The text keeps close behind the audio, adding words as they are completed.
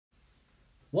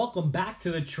Welcome back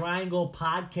to the Triangle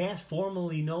Podcast,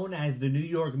 formerly known as the New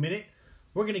York Minute.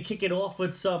 We're going to kick it off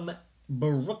with some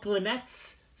Brooklyn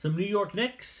Nets, some New York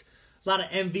Knicks, a lot of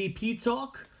MVP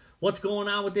talk. What's going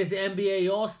on with this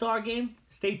NBA All-Star game?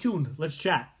 Stay tuned. Let's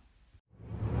chat.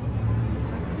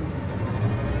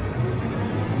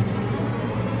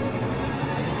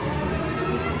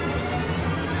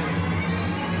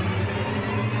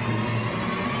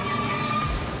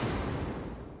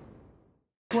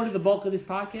 Recorded the bulk of this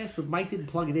podcast, but Mike didn't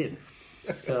plug it in.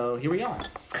 So here we are.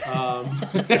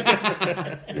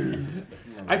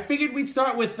 I figured we'd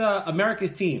start with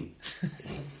America's team,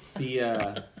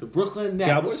 the Brooklyn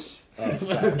Nets.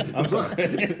 Cowboys? I'm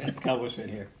sorry. Cowboys fan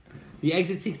here. The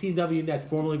Exit 16W Nets,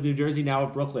 formerly of New Jersey, now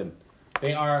of Brooklyn.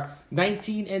 They are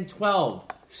 19-12,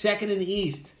 second in the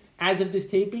East. As of this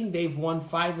taping, they've won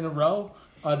 5 in a row.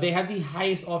 They have the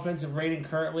highest offensive rating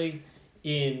currently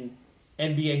in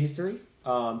NBA history.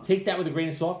 Take that with a grain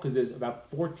of salt because there's about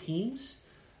 4 teams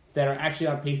that are actually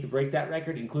on pace to break that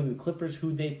record, including the Clippers,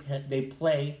 who they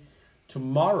play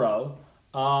tomorrow.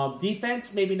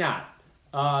 Defense, maybe not.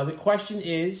 The question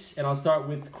is, and I'll start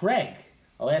with Craig.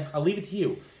 I'll leave it to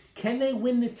you. Can they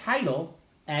win the title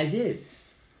as is?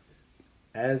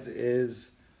 As is,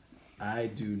 I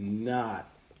do not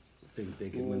think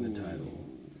they can win the title.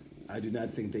 I do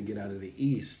not think they get out of the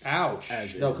East. Ouch.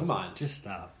 No, come on. Just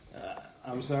stop.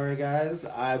 I'm sorry, guys.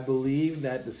 I believe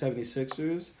that the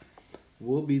 76ers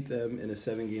will beat them in a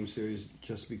 7-game series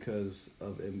just because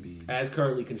of Embiid. As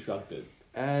currently constructed.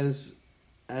 As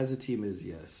a team is,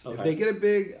 yes. Okay. If they get it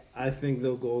big, I think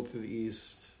they'll go through the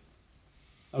East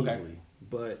Okay. easily.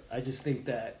 But I just think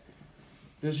that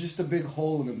there's just a big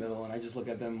hole in the middle, and I just look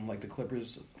at them like the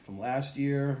Clippers from last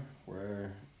year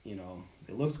where,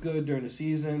 they looked good during the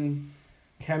season,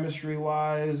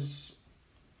 chemistry-wise.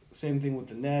 Same thing with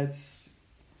the Nets.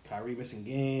 Kyrie missing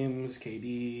games,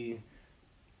 KD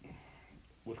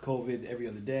with COVID every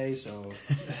other day, so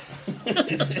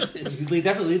He's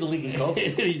definitely the league in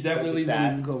COVID. he definitely That's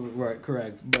a stat. leading COVID. Right,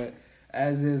 correct. But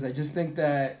as is, I just think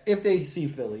that if they see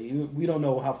Philly, we don't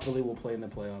know how Philly will play in the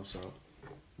playoffs. So,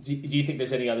 Do you think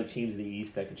there's any other teams in the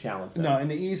East that could challenge them? no, in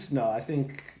the East, no. I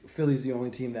think Philly's the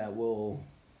only team that will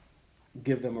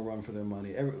give them a run for their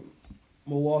money.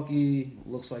 Milwaukee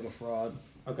looks like a fraud.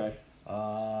 Okay.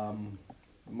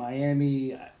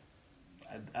 Miami,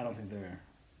 I don't think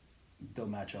they'll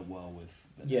match up well with.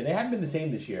 Yeah, they haven't been the same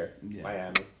this year. Yeah.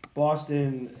 Miami.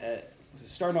 Boston,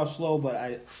 starting off slow, but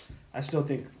I still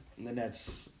think the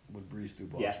Nets would breeze through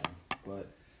Boston. Yeah. But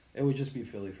it would just be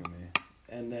Philly for me,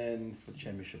 and then for the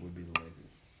championship would be the Lakers.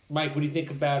 Mike, what do you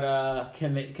think about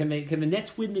can the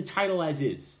Nets win the title as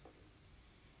is?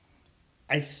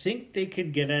 I think they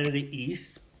could get out of the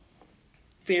East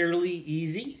fairly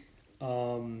easy.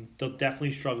 They'll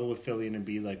definitely struggle with Philly and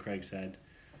Embiid, like Craig said.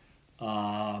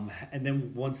 And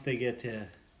then once they get to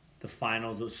the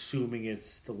finals, assuming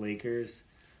it's the Lakers,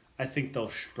 I think they'll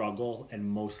struggle and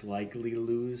most likely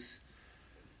lose.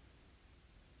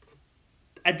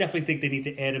 I definitely think they need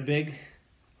to add a big.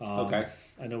 Okay.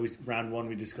 I know round 1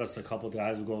 we discussed a couple of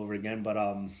guys. We'll go over it again, but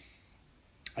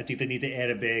I think they need to add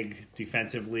a big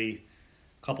defensively.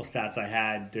 A couple stats I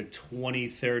had: they're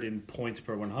 23rd in points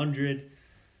per 100,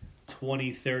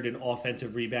 23rd in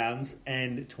offensive rebounds,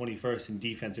 and 21st in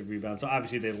defensive rebounds. So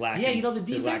obviously they lack. Yeah, the they're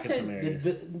defense lacking some areas.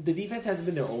 the defense hasn't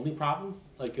been their only problem.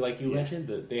 Like you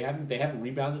mentioned, they haven't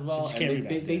rebounded well. They just can't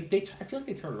rebound. They I feel like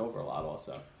they turn it over a lot.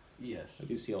 Also, Yes, I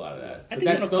do see a lot of that. I But think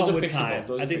that'll those come are with fixable. time.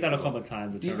 Those are I think that'll fixable. come with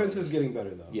time. defense is getting better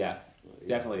though. Yeah,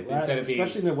 definitely. That- Instead of being,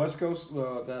 especially in the West Coast,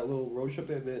 that little road trip,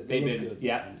 they they've look been good.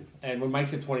 yeah. And when Mike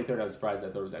said 23rd, I was surprised. I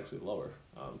thought it was actually lower.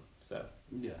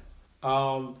 Yeah.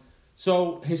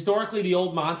 So historically, the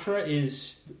old mantra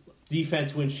is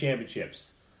defense wins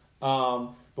championships.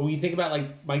 But when you think about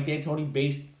like Mike D'Antoni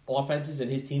based offenses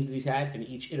and his teams that he's had in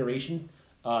each iteration,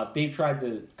 they've tried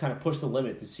to kind of push the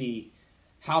limit to see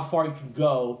how far you can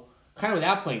go, kind of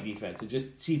without playing defense, and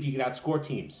just see if you can outscore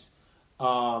teams.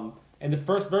 And the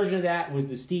first version of that was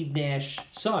the Steve Nash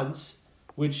Suns,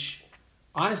 which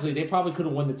honestly they probably could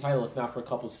have won the title if not for a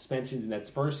couple of suspensions in that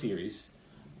Spurs series.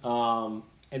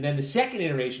 And then the second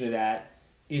iteration of that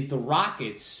is the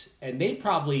Rockets, and they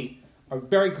probably are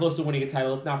very close to winning a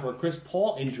title, if not for a Chris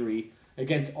Paul injury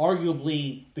against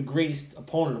arguably the greatest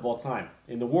opponent of all time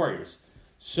in the Warriors.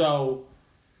 So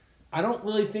I don't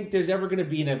really think there's ever going to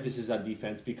be an emphasis on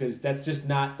defense because that's just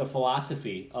not the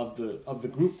philosophy of the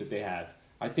group that they have.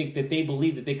 I think that they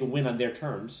believe that they can win on their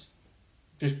terms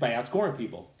just by outscoring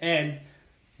people. And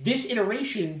this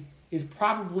iteration is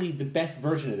probably the best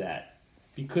version of that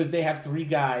because they have 3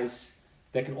 guys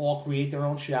that can all create their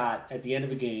own shot at the end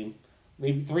of a game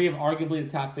maybe 3 of arguably the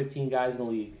top 15 guys in the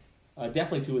league.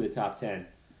 Definitely 2 of the top 10.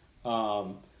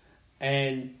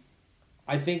 And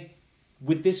I think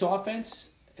with this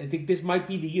offense, I think this might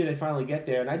be the year they finally get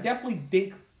there. And I definitely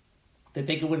think that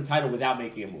they can win a title without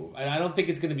making a move. And I don't think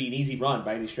it's going to be an easy run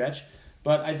by any stretch.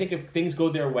 But I think if things go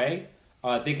their way,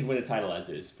 they can win a title as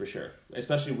is, for sure.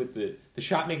 Especially with the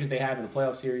shot makers they have in the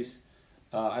playoff series.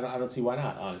 I don't see why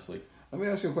not, honestly. Let me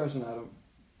ask you a question, Adam.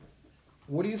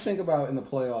 What do you think about in the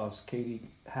playoffs, Katie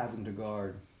having to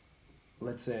guard,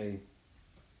 let's say,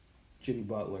 Jimmy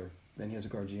Butler, then he has to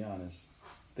guard Giannis,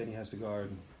 then he has to guard,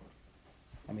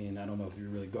 I mean, I don't know if you're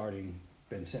really guarding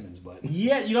Ben Simmons, but...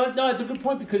 Yeah, no, it's a good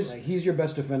point because... Like, he's your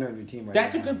best defender on your team right now.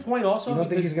 That's a good point also. You don't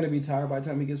think he's going to be tired by the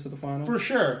time he gets to the final? For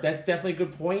sure. That's definitely a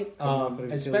good point.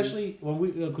 Especially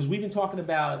because we've been talking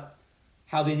about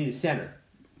how they need a center.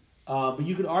 But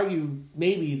you could argue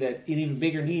maybe that an even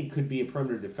bigger need could be a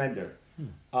perimeter defender.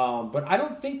 But I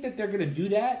don't think that they're going to do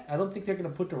that. I don't think they're going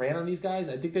to put Durant on these guys.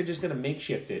 I think they're just going to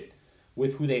makeshift it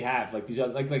with who they have, like these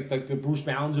other, like the Bruce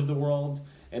Bowns of the world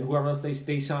and whoever else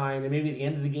they sign. And maybe at the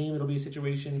end of the game, it'll be a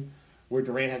situation where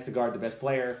Durant has to guard the best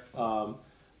player.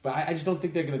 But I just don't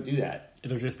think they're going to do that.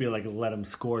 It'll just be like a let him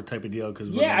score type of deal.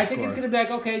 I think it's going to be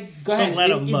like, okay, go ahead. Let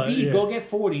him, go get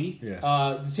 40.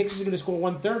 Yeah. The Sixers are going to score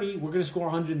 130. We're going to score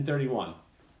 131.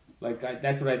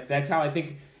 That's how I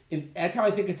think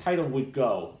a title would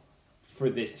go for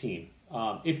this team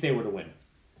if they were to win.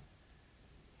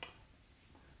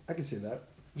 I can see that.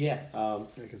 Yeah.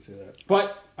 I can see that.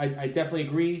 But I definitely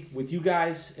agree with you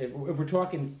guys. If we're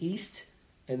talking East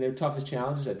and their toughest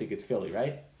challenges, I think it's Philly,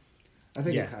 right? I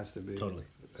think it has to be. Totally.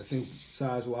 I think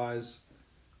size-wise,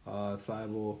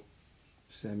 Thibault,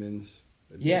 Simmons,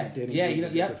 Danny Green's a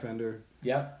good defender.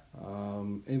 Yeah.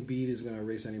 Embiid is going to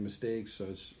erase any mistakes, so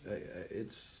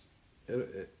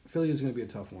Philly is going to be a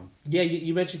tough one. Yeah,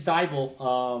 you mentioned Thibault.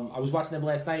 I was watching them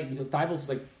last night. Thibault's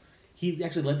like, he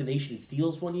actually led the nation in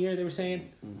steals one year, they were saying.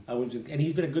 And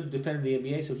he's been a good defender in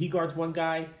the NBA, so he guards one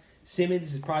guy.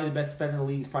 Simmons is probably the best defender in the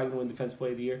league. He's probably going to win Defensive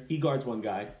Player of the Year. He guards one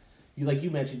guy. Like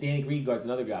you mentioned, Danny Green guards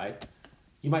another guy.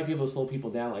 You might be able to slow people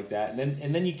down like that.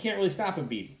 And then you can't really stop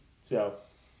Embiid. So,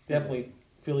 definitely,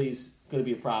 Philly's going to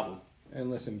be a problem.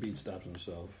 Unless Embiid stops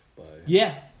himself.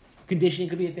 Yeah. Conditioning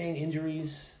could be a thing.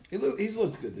 Injuries. He's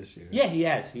looked good this year. Yeah, he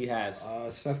has.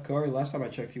 Seth Curry, last time I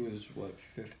checked, he was,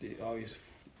 50? Oh, he's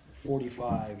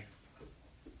 45.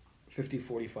 50,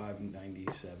 45,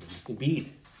 97. Embiid.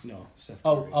 No, Seth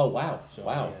Curry. Oh, wow. So,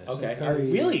 wow. Yeah, okay.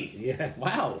 Curry, really? Yeah.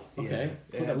 Wow. Okay.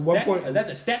 Yeah. At one point,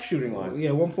 that's a step shooting line. Yeah,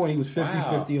 at one point he was 50,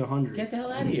 50, 100. Get the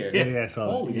hell out of here. Yeah, so,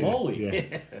 Holy moly.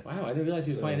 Yeah. Wow, I didn't realize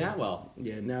he was playing that well.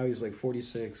 Yeah, now he's like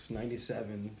 46,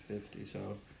 97, 50,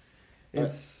 so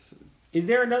it's... Is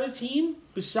there another team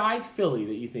besides Philly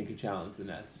that you think could challenge the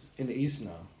Nets? In the East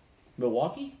now.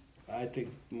 Milwaukee? I think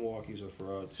Milwaukee's a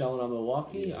fraud. Selling on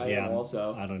Milwaukee? I am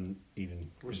also. I don't even.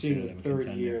 We're seeing the third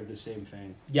year of the same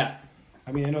thing. Yeah.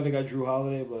 I mean, I know they got Drew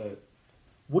Holiday, but...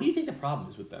 What do you think the problem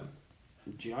is with them?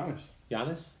 Giannis.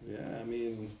 Giannis? Yeah, I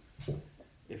mean,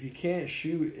 if you can't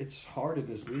shoot, it's hard in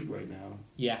this league right now.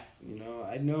 Yeah.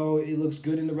 I know it looks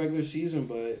good in the regular season,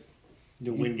 but...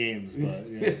 You'll win games, but...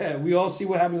 Yeah, we all see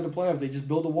what happens in the playoffs. They just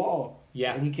build a wall.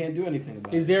 Yeah. And you can't do anything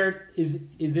about it.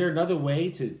 Is there another way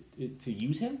to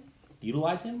use him?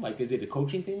 Utilize him? Like, is it a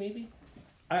coaching thing maybe?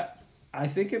 I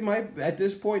think it might at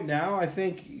this point now. I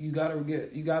think you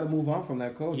gotta move on from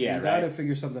that coach. Yeah, you gotta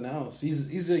figure something else.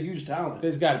 He's a huge talent.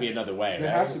 There's got to be another way. There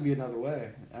has to be another way.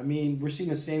 I mean, we're seeing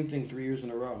the same thing 3 years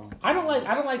in a row. I don't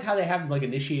like how they have him like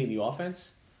initiating the offense.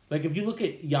 Like if you look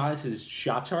at Giannis's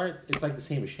shot chart, it's like the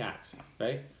same as Shaq's,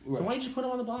 right? So why don't you just put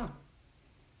him on the block?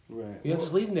 Right.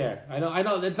 Just leave him there. I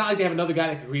know. It's not like they have another guy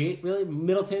that can create. Really,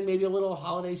 Middleton, maybe a little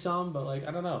Holiday, some, but like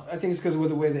I don't know. I think it's because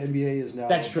with the way the NBA is now.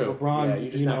 That's true. LeBron,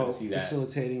 you're just not gonna see that.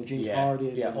 Facilitating James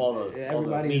Harden. Yeah, all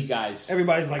the lead guys.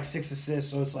 Everybody's like 6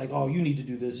 assists, so it's like, oh, you need to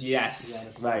do this.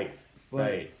 Yes, right,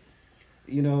 right.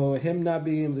 Him not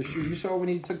being able to shoot. You saw when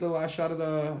he took the last shot of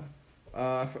the.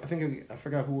 I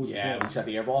forgot who was. Yeah, he shot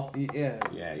the air ball. Yeah.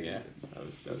 That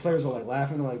was players are like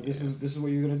laughing, like this is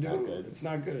what you're gonna do. Not good. It's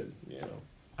not good. Yeah. So.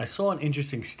 I saw an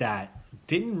interesting stat.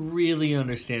 Didn't really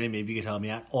understand it. Maybe you could help me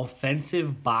out.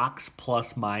 Offensive box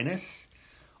plus minus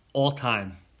all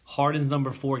time. Harden's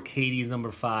number 4, KD's number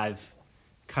 5,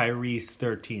 Kyrie's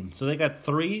 13. So they got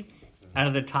 3 out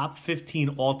of the top 15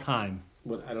 all time.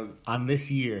 On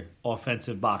this year,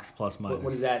 offensive box plus minus.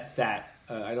 What is that stat?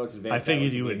 I know it's advanced. I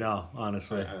figured you would know,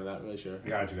 honestly. I'm not really sure.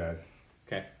 Got you guys.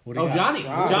 Okay. Johnny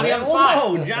on the spot.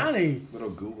 Oh, Johnny.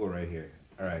 Little Google right here.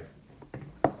 All right.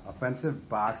 Offensive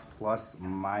box plus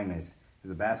minus is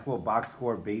a basketball box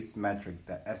score based metric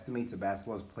that estimates a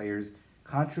basketball player's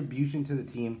contribution to the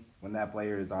team when that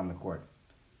player is on the court.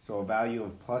 So a value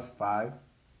of +5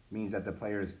 means that the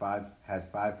player has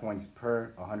 5 points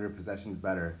per 100 possessions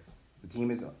better. The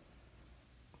team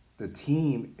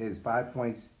is 5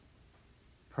 points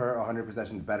per 100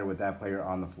 possessions better with that player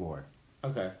on the floor.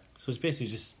 Okay. So it's basically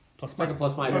just plus It's like a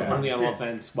plus minus only on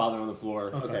offense while they're on the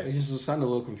floor. Okay. It just sounded a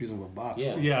little confusing with box.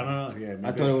 Yeah. Yeah, I don't know. Yeah, maybe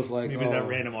I thought it was like, maybe it's that oh.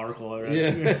 random article already.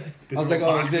 Yeah. I was like,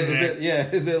 oh, is Boxing there.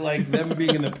 is it like them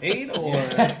being in the paint or?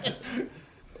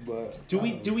 But Do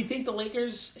we think the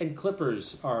Lakers and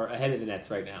Clippers are ahead of the Nets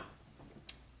right now?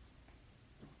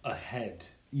 ahead?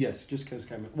 Yes, just because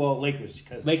Lakers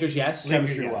because Lakers, yes.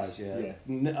 chemistry yes. wise,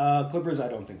 yeah. Clippers, I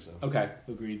don't think so. Okay.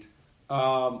 Agreed.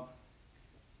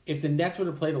 If the Nets were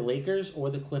to play the Lakers or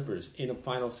the Clippers in a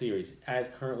final series, as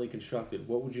currently constructed,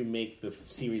 what would you make the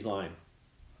series line?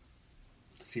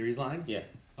 Series line? Yeah.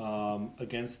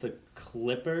 Against the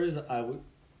Clippers, I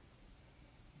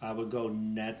would go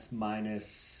Nets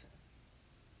minus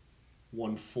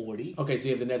 140. Okay, so you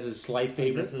have the Nets as a slight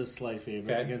favorite. Nets as a slight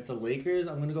favorite. Okay. Against the Lakers,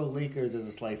 I'm going to go Lakers as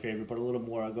a slight favorite, but a little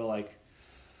more. I'll go like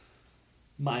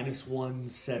minus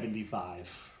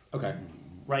 175. Okay.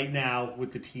 Right now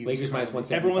with the teams. Lakers minus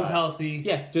 175. Everyone's healthy.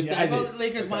 Yeah, just I as go is.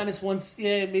 Lakers Okay. minus one.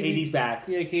 Yeah, maybe. KD's back.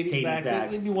 Yeah, KD's back.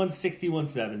 back. Maybe 160,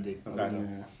 170. Okay.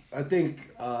 Yeah. I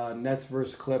think Nets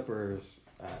versus Clippers.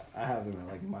 I have them at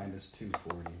like minus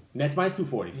 240. Nets minus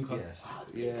 240. Yes. Wow,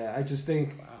 that's big. Yeah, I just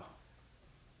think Wow.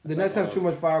 the That's Nets like have too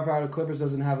close. much firepower. The Clippers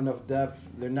doesn't have enough depth.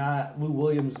 They're not. Lou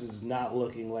Williams is not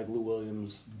looking like Lou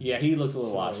Williams. Yeah, he looks a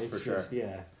little So washed it's for sure. just-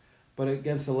 yeah, but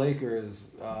against the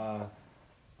Lakers,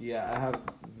 yeah, I have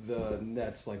the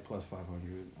Nets like plus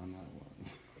 500 on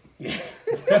that one.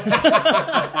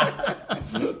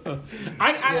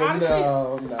 I honestly,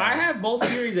 no. I have both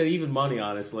series at even money.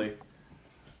 Honestly,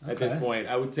 at this Okay. point,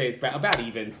 I would say it's about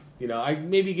even. You know, I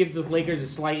maybe give the Lakers a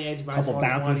slight edge. minus Couple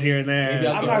 120. bounces here and there. Maybe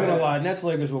I'll I'm take not that. gonna lie. Nets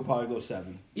Lakers will probably go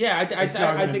 7. Yeah, It's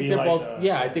not I gonna think be they're like both. the-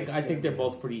 Yeah, I yeah, think it's they're gonna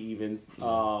both pretty even.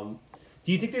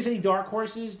 Do you think there's any dark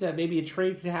horses that maybe a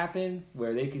trade could happen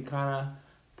where they could kind of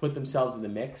put themselves in the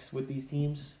mix with these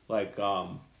teams? Like,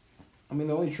 I mean,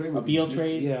 the only trade would Beal be,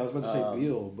 trade? Yeah, I was about to say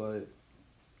Beal, but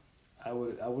I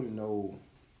wouldn't know.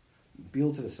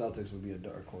 Beal to the Celtics would be a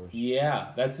dark horse.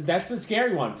 yeah, that's a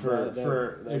scary one for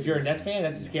That if you're a is- Nets fan.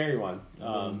 That's a scary one.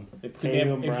 If you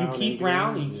Tatum, keep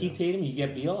Brown, Brown, and Ingram, you keep Tatum, you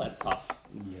get Beal. That's tough.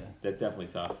 Yeah, That's definitely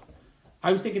tough.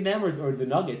 I was thinking them or the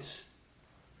Nuggets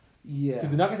yeah. because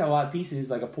the Nuggets have a lot of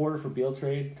pieces. Like a Porter for Beal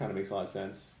trade kind of makes a lot of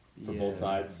sense for Yeah. both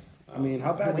sides. I mean,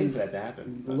 how bad I'm waiting is- for that to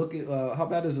happen? but- Look at how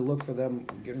bad does it look for them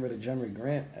getting rid of Jeremy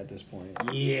Grant at this point?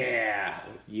 Yeah.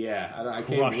 I can't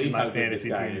Crushing believe my how good this fantasy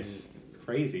guy team. is. It's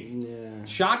crazy. Yeah,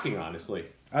 Shocking, honestly.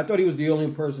 I thought he was the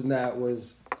only person that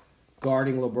was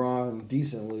guarding LeBron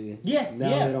decently. Yeah, now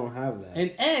yeah. they don't have that.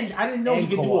 And I didn't know he And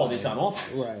could do all Kawhi. this on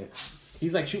offense. Right.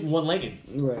 He's like shooting one-legged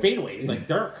Right. fadeaways like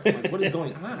Dirk. Like, what is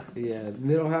going on? Yeah,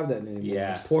 they don't have that anymore.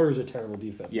 Yeah. Porter's a terrible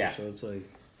defender. Yeah. So it's like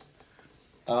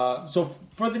So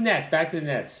for the Nets, back to the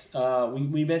Nets.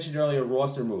 We mentioned earlier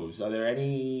roster moves. Are there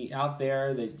any out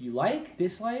there that you like,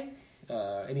 dislike?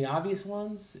 Any obvious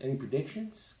ones? Any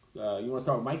predictions? You want to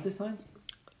start with Mike this time?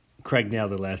 Craig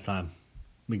nailed it last time.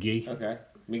 McGee. Okay.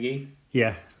 McGee?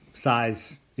 Yeah.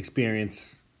 Size,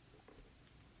 experience.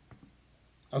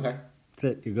 Okay. That's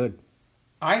it. You're good.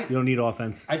 I You don't need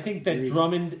offense. think that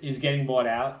Drummond is getting bought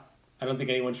out. I don't think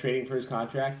anyone's trading for his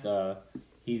contract.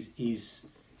 His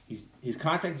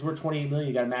contract is worth $28 million.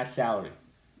 You got to match salary.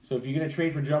 So if you're going to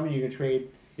trade for Drummond, you're going to trade.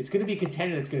 It's going to be a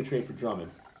contender that's going to trade for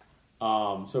Drummond.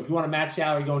 So if you want to match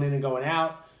salary going in and going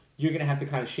out, you're going to have to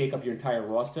kind of shake up your entire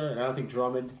roster. And I don't think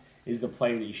Drummond is the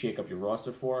player that you shake up your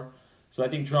roster for. So I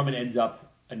think Drummond ends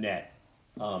up a net,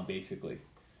 basically.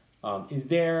 Is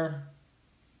there?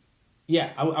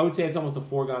 Yeah, I would say it's almost a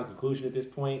foregone conclusion at this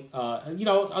point.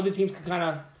 Other teams can kind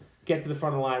of get to the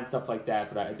front of the line and stuff like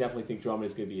that, but I definitely think Drummond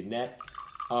is going to be a net.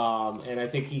 And I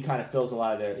think he kind of plugs a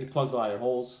lot of their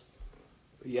holes.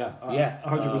 yeah, Yeah,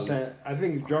 100%. I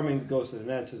think if Drummond goes to the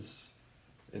Nets,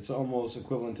 it's almost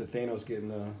equivalent to Thanos getting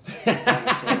the.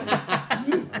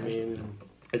 I mean,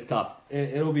 It's tough.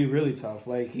 it'll be really tough.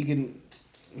 Like he can.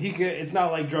 It's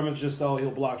not like Drummond's just he'll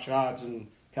block shots and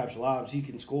capture lobs. He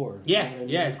can score. Yeah, You know what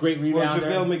I yeah, mean? it's great Well, rebounder.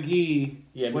 JaVale McGee,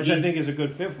 Yeah, which I McGee's- think is a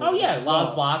good fit for Oh him yeah, as lobs,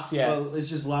 well. blocks, yeah. Well, it's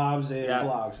just lobs and Yeah.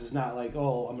 blocks. It's not like, I'm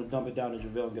going to dump it down to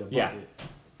JaVale and get a bucket. Yeah.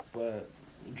 But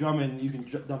Drummond, you can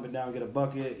dump it down and get a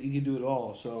bucket. You can do it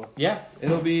all. So Yeah,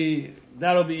 that'll be,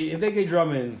 if they get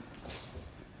Drummond,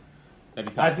 that'd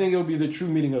be tough. I think it'll be the true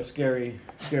meaning of scary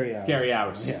hours. Scary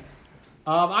hours. Yeah.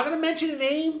 I'm going to mention a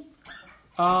name.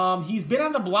 He's been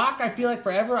on the block, I feel like,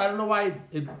 forever. I don't know why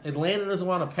Atlanta doesn't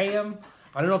want to pay him.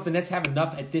 I don't know if the Nets have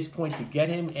enough at this point to get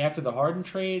him after the Harden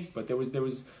trade, but there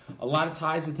was a lot of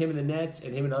ties with him and the Nets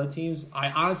and him and other teams. I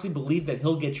honestly believe that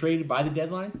he'll get traded by the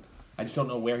deadline. I just don't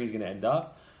know where he's going to end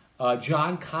up.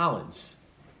 John Collins.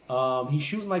 He's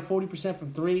shooting like 40%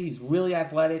 from three. He's really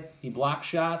athletic. He blocks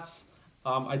shots.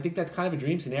 I think that's kind of a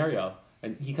dream scenario.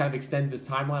 And he kind of extended his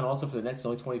timeline also for the Nets. He's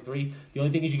only 23. The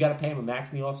only thing is you got to pay him a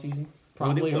max in the offseason.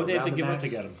 Probably. What do they have around to the give up max. to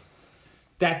get him?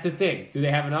 That's the thing. Do they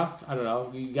have enough? I don't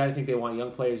know. You got to think they want young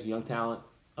players, and young talent.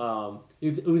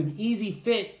 It was an easy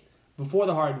fit before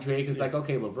the Harden trade because, like,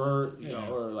 okay, LeVert,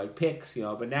 or like picks,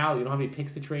 but now you don't have any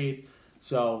picks to trade.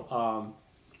 So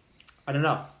I don't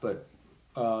know, but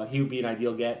he would be an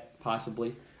ideal get,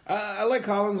 possibly. I like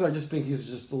Collins. I just think he's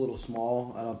just a little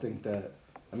small. I don't think that.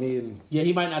 I mean, Yeah,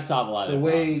 he might not solve a lot of the their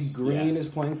way problems. Green Yeah. is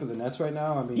playing for the Nets right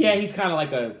now. I mean, Yeah, he's kind of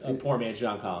like a poor man's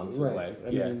John Collins in a way. I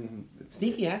Yeah. mean,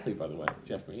 Sneaky athlete, by the way,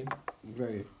 Jeff Green.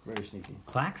 very, very sneaky.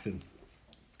 Claxton.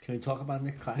 Can we talk about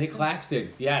Nick Claxton? Nick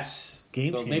Claxton, yes.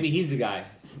 Game so changer. maybe he's the guy.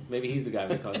 Maybe he's the guy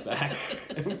when he comes back.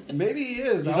 Maybe he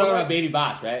is. You're talking about Baby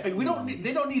Bosh, right? Like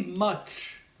they don't need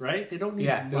much, right? They don't need.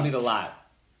 Yeah, they don't need a much. lot.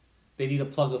 They need to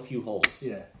plug a few holes.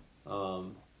 Yeah.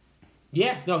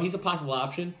 No, he's a possible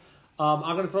option.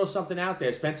 I'm going to throw something out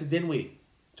there. Spencer Dinwiddie,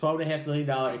 $12.5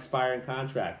 million expiring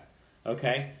contract.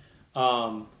 Okay?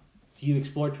 Do you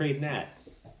explore trading that?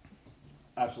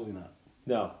 Absolutely not.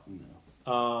 No.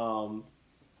 No.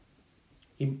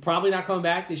 He's probably not coming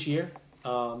back this year.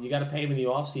 You got to pay him in the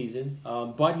offseason.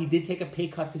 But he did take a pay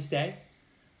cut to stay.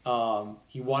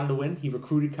 He wanted to win. He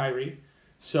recruited Kyrie.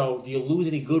 So do you lose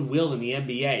any goodwill in the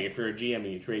NBA if you're a GM and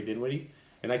you trade Dinwiddie?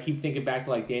 And I keep thinking back to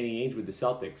like Danny Ainge with the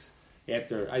Celtics.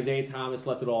 After Isaiah Thomas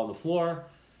left it all on the floor,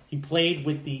 he played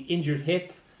with the injured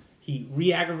hip. He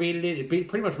re-aggravated it. It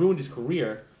pretty much ruined his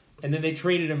career. And then they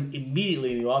traded him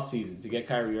immediately in the offseason to get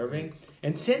Kyrie Irving.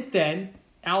 And since then,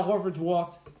 Al Horford's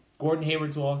walked, Gordon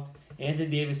Hayward's walked, Anthony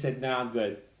Davis said, nah, I'm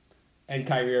good. And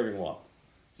Kyrie Irving walked.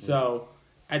 So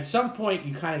at some point,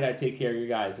 you kind of got to take care of your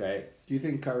guys, right? Do you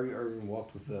think Kyrie Irving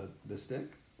walked with the stick?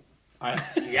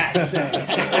 Yes.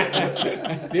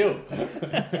 I do.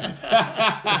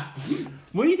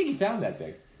 Where do you think he found that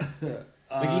thing?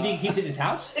 Like, you think he keeps it in his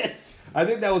house? I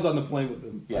think that was on the plane with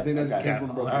him. I think that's okay. came from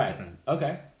Brooklyn. All right.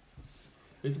 Okay.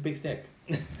 It's a big stick.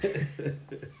 No,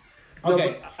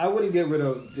 Okay. but I wouldn't get rid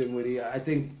of Dinwiddie. I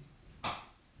think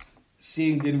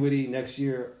seeing Dinwiddie next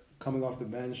year coming off the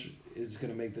bench is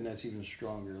going to make the Nets even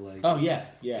stronger. Like, Oh, yeah.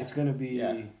 it's going to be,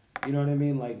 Yeah. you know what I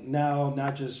mean? Like now,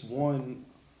 not just one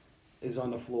is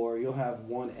on the floor. You'll have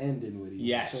one and Dinwiddie.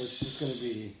 Yes. So it's just going to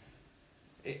be.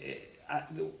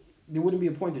 There wouldn't be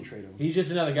a point to trade him. He's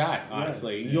just another guy,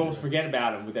 honestly. Yeah. You almost forget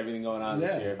about him with everything going on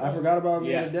this year. I forgot about him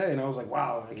Yeah. the other day, and I was like,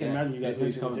 wow, I can't imagine you guys he's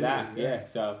making coming him back. Dinwiddie. Yeah,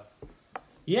 so.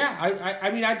 Yeah,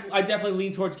 I mean, I definitely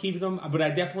lean towards keeping him, but I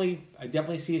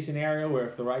definitely see a scenario where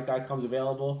if the right guy comes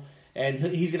available, and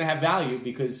he's going to have value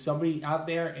because somebody out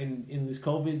there in this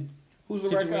COVID Who's the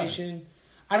right guy? situation,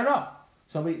 I don't know.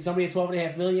 Somebody at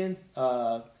 $12.5 million,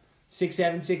 6'7",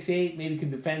 6'8", maybe can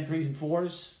defend 3s and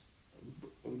 4s.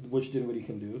 Which Dinwiddie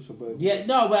can do. So, but Yeah,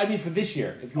 no, but I mean for this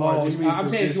year. If you Oh, want to, you mean I'm for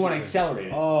saying if this you want to year. accelerate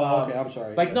it. Oh, okay. I'm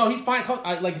sorry. Like Yes. no, he's fine.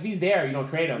 Like if he's there, you don't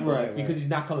trade him. Right, Like, because right. he's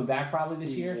not coming back probably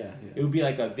this year. Yeah. It would be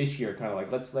like a this year kind of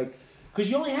like let's like because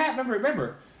you only have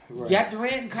remember Right. you have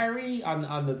Durant and Kyrie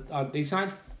on they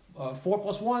signed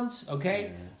 4+1s. Okay,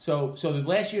 Yeah. so the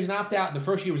last year's an opt out and the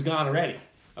first year was gone already.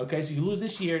 Okay, so you lose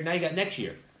this year, now you got next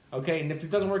year. Okay, and if it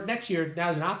doesn't work next year, now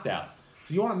it's an opt out.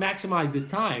 So you want to maximize this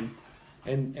time,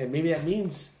 and maybe that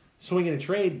means swinging a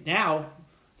trade now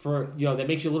for that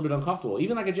makes you a little bit uncomfortable.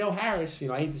 Even like a Joe Harris,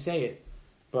 I hate to say it,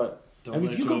 but Don't I mean,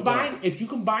 let if you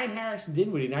Joe combine Harris and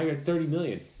Dinwiddie, now you're at $30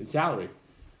 million in salary.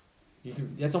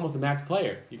 That's almost a max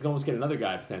player. You can almost get another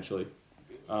guy potentially.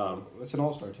 It's an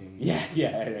all-star team. Yeah.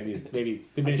 I mean, maybe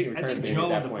diminishing I returns think maybe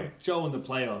Joe at that point. Joe in the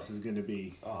playoffs is going to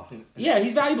be. Oh. Yeah,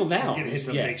 he's valuable now. He's gonna hit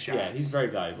some yeah, big shots. Yeah, he's very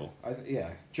valuable.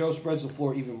 Joe spreads the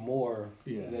floor even more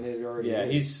Yeah. than it already Yeah,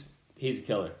 is. he's a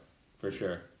killer for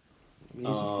sure. I mean,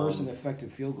 he's the first in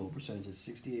effective field goal percentage at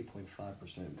 68.5%.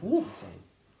 That's Oof. insane.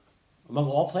 Among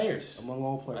all players. Among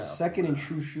all players. Wow. Second in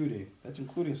true shooting. That's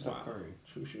including Steph Wow. Curry.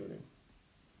 True shooting.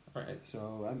 All right.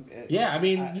 So, Yeah, I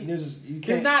mean, there's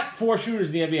There's not 4 shooters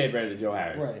in the NBA better than Joe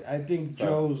Harris. Right. I think So-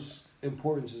 Joe's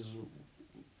importance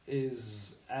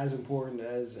is as important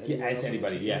as anyone as else on the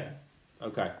anybody, team. yeah.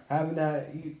 Okay. Having that,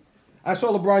 I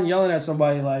saw LeBron yelling at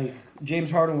somebody like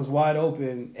James Harden was wide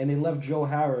open, and they left Joe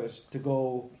Harris to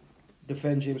go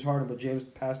defend James Harden, but James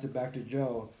passed it back to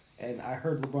Joe, and I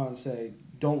heard LeBron say,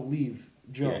 "Don't leave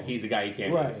Joe. Yeah, he's the guy you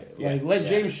can't Right. use. Like, let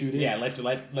James shoot it. Yeah, let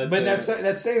But the-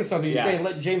 that's saying something. You're Yeah. saying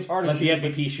let James Harden let the shoot it.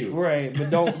 MVP shoot. Right, but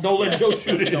don't let Joe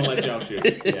shoot it. Don't let Joe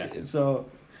shoot. Yeah. So,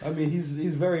 I mean, he's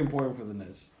very important for the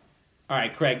Nets. All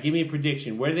right, Craig, give me a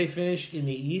prediction. Where do they finish in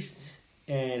the East,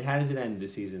 and how does it end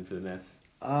this season for the Nets?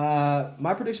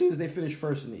 My prediction is they finish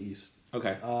first in the East.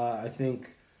 Okay. I think,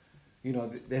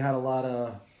 they had a lot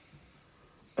of,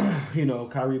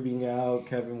 Kyrie being out,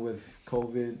 Kevin with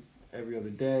COVID every other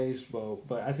day. So,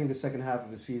 but I think the second half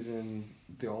of the season,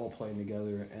 they're all playing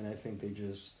together, and I think they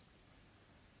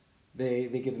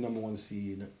get the number 1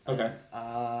 seed. Okay.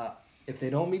 If they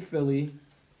don't meet Philly,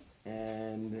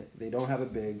 and they don't have a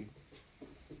big,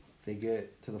 they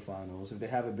get to the finals. If they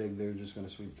have a big, they're just going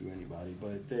to sweep through anybody.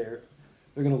 But they're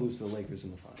going to lose to the Lakers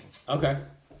in the finals. Okay.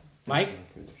 Mike?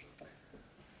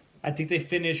 I think they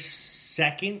finish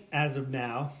second as of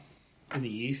now in the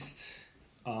East.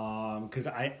 Because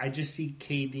I just see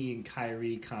KD and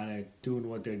Kyrie kind of doing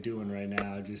what they're doing right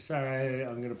now. Just, all right,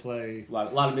 I'm going to play. A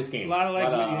lot of missed games. A lot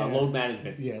of load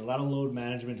management. Yeah, a lot of load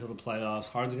management till the playoffs.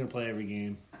 Harden's going to play every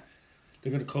game.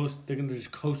 They're going to coast. They're going to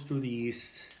just coast through the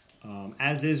East.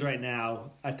 As is right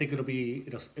now, I think it'll be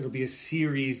a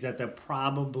series that they'll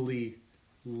probably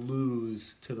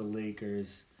lose to the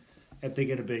Lakers. If they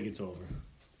get a big, it's over.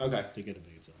 Okay. If they get a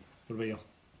big, it's over. What about you?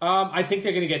 I think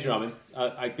they're going to get Drummond.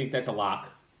 I think that's a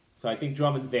lock. So I think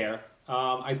Drummond's there.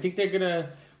 I think they're going to...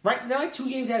 Right, they're like 2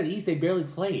 games out of the East. They barely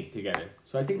played together.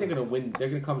 So I think they're going to win. They're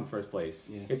going to come in first place.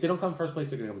 Yeah. If they don't come in first place,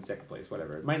 they're going to come in second place,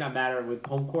 whatever. It might not matter with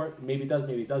home court. Maybe it does,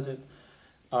 maybe it doesn't.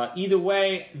 Either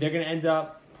way, they're going to end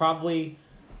up probably...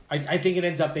 I think it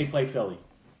ends up they play Philly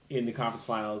in the conference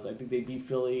finals. I think they beat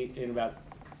Philly in about,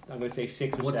 I'm going to say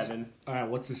 6 or 7. All right,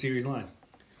 what's the series line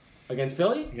Against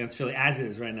Philly? against Philly? As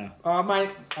is right now.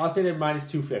 I'll say they're minus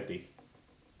 250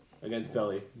 against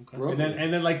Philly. Okay.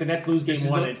 And then like the Nets lose This game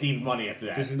is 1 no- and it's even money after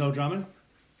that. This is no Drummond.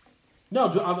 No,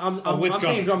 I'm with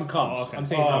saying Drummond. Drummond comes. Oh, okay. I'm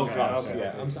saying Oh, Drummond okay, comes. okay,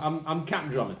 Yeah, okay. I'm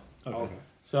counting Drummond. Okay.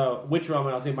 So with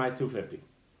Drummond, I'll say minus 250.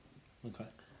 Okay.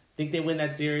 Think they win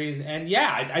that series, and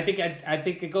yeah, I think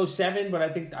it goes 7, but I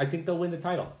think they'll win the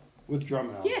title. With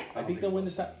Drummond out. Yeah, I think they'll win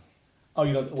the title. Oh,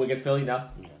 you know, against Philly, no.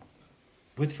 Yeah.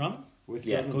 With Drummond, With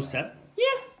Yeah. Drummond go out. 7.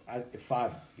 Yeah.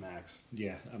 5 max.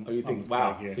 Yeah. Oh, you think?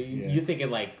 Wow. So you're thinking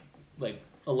like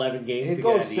 11 games? It to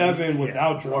goes get out of the 7 East?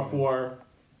 without Or Drummond. 4.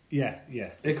 Yeah.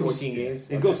 Yeah. It goes 14 games?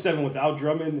 It Okay. goes 7 without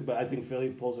Drummond, but I think Philly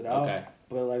pulls it out. Okay.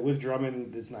 But like with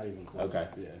Drummond, it's not even close. Okay.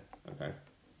 Yeah. Okay.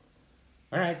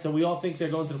 All right, so we all think they're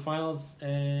going to the finals,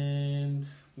 and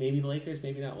maybe the Lakers,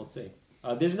 maybe not. We'll see.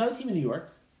 There's another team in New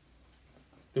York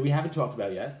that we haven't talked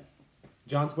about yet.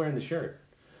 John's wearing the shirt.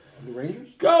 The Rangers?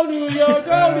 Go New York!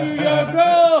 Go New York!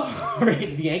 Go!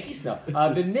 The Yankees? No.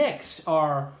 The Knicks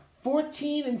are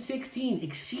 14-16,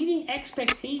 exceeding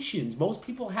expectations. Most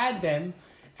people had them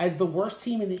as the worst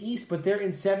team in the East, but they're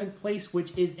in 7th place,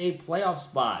 which is a playoff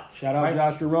spot. Shout out Right?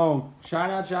 Josh Jerome. Shout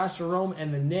out Josh Jerome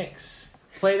and the Knicks.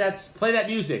 Play that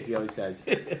music, he always says.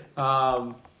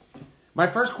 My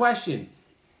first question,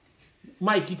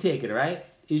 Mike, you take it, all right?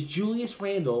 Is Julius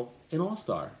Randle an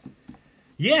all-star?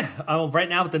 Yeah. Right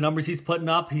now with the numbers he's putting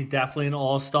up, he's definitely an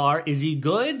all-star. Is he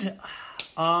good?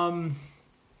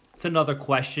 It's another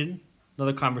question,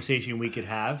 another conversation we could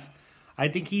have. I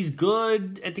think he's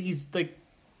good. I think he's like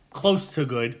close to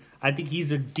good. I think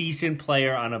he's a decent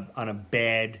player on a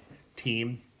bad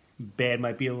team. Bad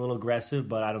might be a little aggressive,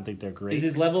 but I don't think they're great. Is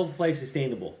his level of play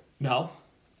sustainable? No.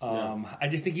 No. I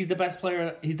just think he's the best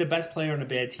player. He's the best player on a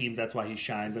bad team. That's why he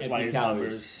shines. That's why Empty his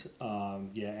calories.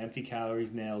 numbers. Empty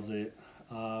calories nails it.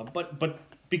 But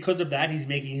because of that, he's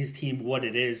making his team what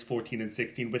it is,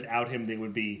 14-16. Without him, they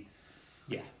would be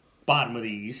bottom of the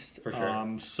East. For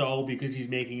sure. So because he's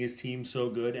making his team so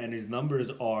good and his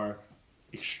numbers are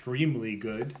extremely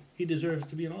good, he deserves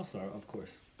to be an all-star, of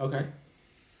course. Okay.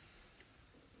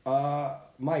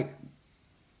 Mike,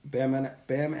 Bam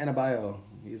Adebayo.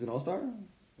 He's an all-star?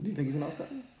 Do you think he's an all-star?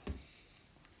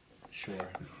 Sure.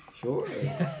 Sure.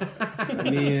 I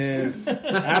mean,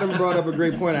 Adam brought up a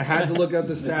great point. I had to look up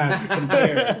the stats to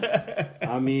compare.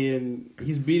 I mean,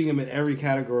 he's beating him in every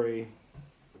category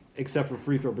except for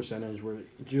free throw percentage, where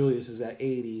Julius is at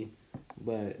 80,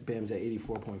 but Bam's at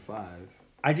 84.5.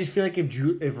 I just feel like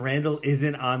if Randall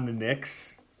isn't on the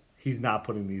Knicks, he's not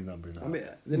putting these numbers up. I mean,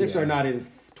 the Knicks are not in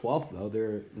 12th, though.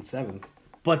 They're in 7th.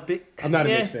 But I'm not a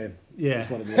Knicks fan. Yeah.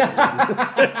 Just want to be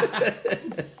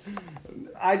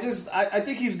I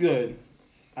think he's good.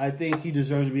 I think he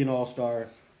deserves to be an all-star.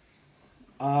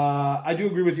 I do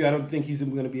agree with you. I don't think he's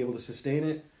going to be able to sustain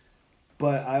it.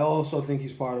 But I also think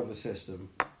he's part of a system.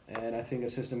 And I think a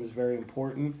system is very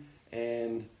important.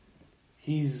 And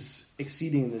he's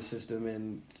exceeding the system.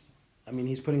 And, I mean,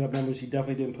 he's putting up numbers he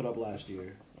definitely didn't put up last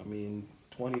year. I mean,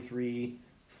 23,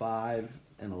 5,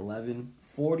 and 11.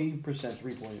 40%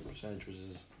 3-point percentage, which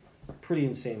is pretty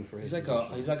insane for his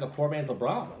position. He's like a poor man's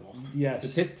LeBron almost. Yes.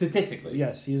 Statistically.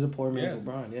 Yes, he's a poor man's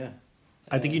LeBron, yeah.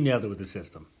 I think you nailed it with the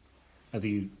system. I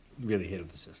think you really hit it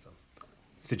with the system.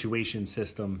 Situation,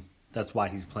 system. That's why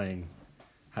he's playing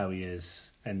how he is.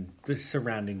 And the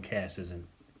surrounding cast isn't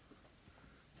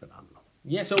phenomenal.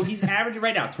 Yeah, so he's averaging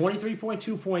right now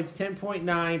 23.2 points,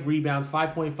 10.9 rebounds,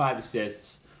 5.5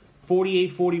 assists,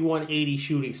 48, 41, 80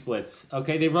 shooting splits.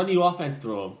 Okay, they run the offense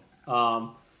through him.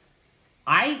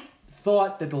 I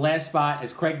thought that the last spot,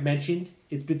 as Craig mentioned,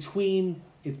 it's between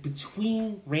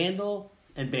Randall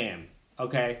and Bam.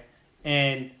 Okay,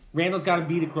 and Randall's got to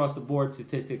beat across the board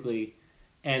statistically,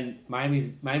 and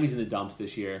Miami's in the dumps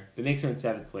this year. The Knicks are in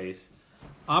 7th place.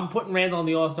 I'm putting Randall on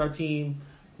the All-Star team.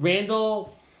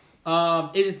 Randall,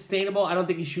 is it sustainable? I don't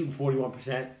think he's shooting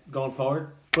 41% going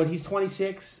forward, but he's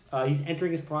 26. He's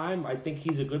entering his prime. I think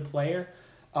he's a good player.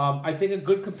 I think a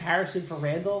good comparison for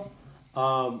Randall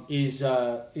is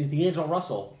D'Angelo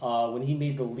Russell when he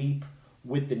made the leap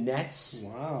with the Nets.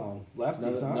 Wow.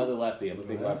 Lefties, Another lefty. I'm a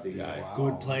big lefty guy. Wow.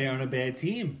 Good player on a bad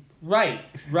team. Right.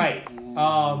 But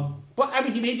I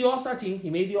mean, he made the All-Star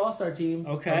team.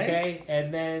 Okay.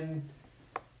 And then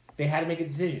they had to make a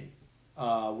decision.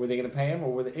 Were they going to pay him,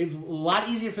 or it was a lot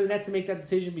easier for the Nets to make that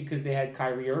decision because they had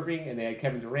Kyrie Irving and they had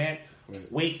Kevin Durant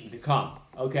waiting to come.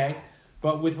 Okay.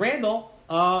 But with Randall,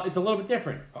 it's a little bit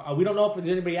different. We don't know if there's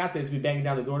anybody out there that's going to be banging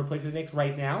down the door to play for the Knicks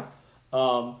right now.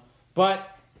 But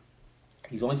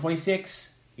he's only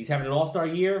 26. He's having an all-star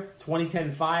year.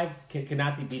 20-10-5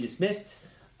 cannot be dismissed.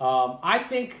 I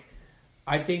think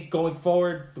going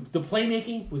forward, the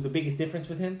playmaking was the biggest difference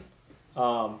with him.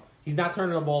 He's not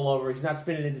turning the ball over. He's not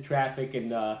spinning into traffic and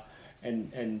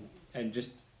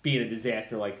just being a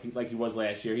disaster like he was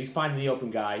last year. He's finding the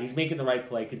open guy. He's making the right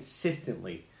play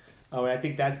consistently. And I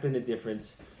think that's been the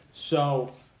difference.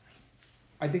 So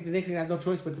I think the Knicks are going to have no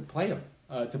choice but to pay him.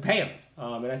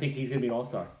 And I think he's going to be an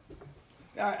all-star.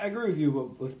 I agree with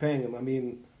you with paying him. I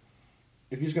mean,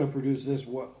 if he's going to produce this,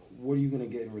 what are you going to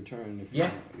get in return if you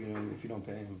don't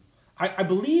pay him? I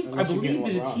believe Unless you get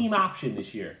there's one a wrong. team option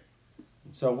this year.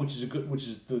 So which is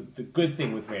the good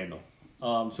thing with Randall.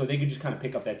 So they could just kind of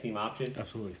pick up that team option.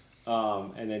 Absolutely.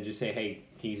 And then just say, hey,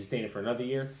 can you sustain it for another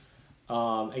year?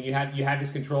 And you have his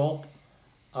control.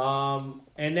 And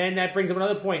then that brings up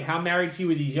another point. How married to you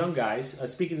are these young guys?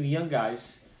 Speaking of the young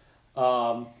guys,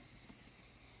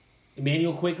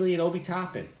 Emmanuel Quigley and Obi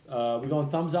Toppin. We're going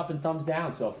thumbs up and thumbs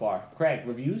down so far. Craig,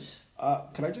 reviews?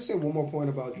 Can I just say one more point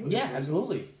about Julius? Yeah, Randle?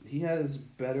 absolutely. He has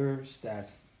better stats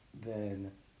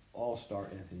than All-Star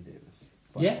Anthony Davis.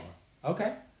 by Yeah. far.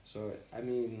 Okay. So, I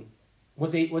mean,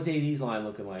 What's AD's line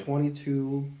looking like?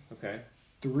 22, Okay.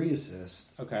 3 assists,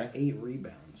 Okay. 8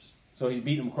 rebounds. So he's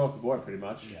beating them across the board pretty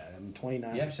much. Yeah, I mean,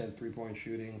 29% 3-point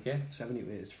shooting. Yeah. 70.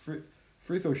 It's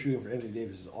free throw shooting for Anthony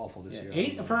Davis is awful this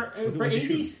year. For was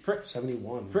he AD's for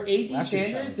 71. AD Last year,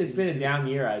 standards, it's been a 72. down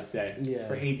year, I'd say. Yeah.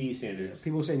 For AD standards.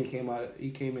 People saying he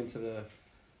came into the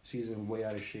season way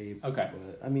out of shape. Okay.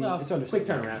 But, I mean, Well, it's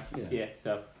understandable. quick turnaround. Yeah.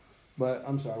 So, But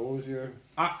I'm sorry, what was your...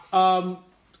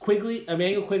 Quigley,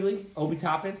 Emmanuel Quigley, Obi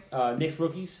Toppin, Knicks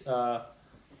rookies.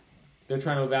 They're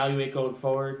trying to evaluate going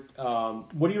forward.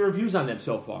 What are your reviews on them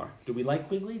so far? Do we like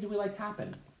Quigley? Do we like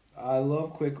Toppin? I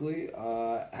love Quigley.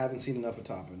 I haven't seen enough of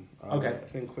Toppin. Okay. I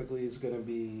think Quigley is going to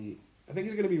be... I think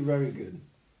he's going to be very good.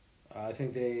 I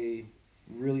think they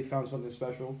really found something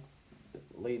special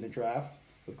late in the draft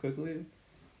with Quigley.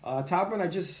 Toppin,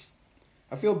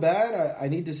 I feel bad. I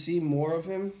need to see more of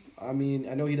him. I mean,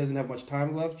 I know he doesn't have much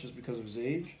time left just because of his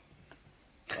age.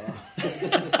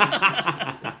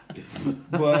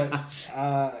 But,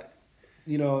 I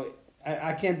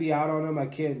can't be out on him. I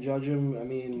can't judge him. I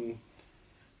mean,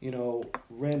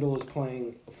 Randall is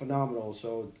playing phenomenal,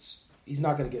 so he's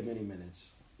not going to get many minutes.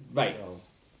 Right.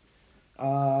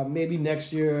 So, maybe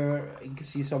next year you can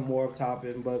see some more of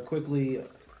Toppin, but Quigley,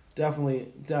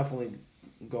 definitely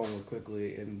going with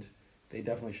Quigley, and they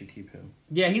definitely should keep him.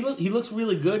 Yeah, he looks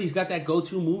really good. He's got that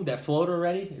go-to move, that floater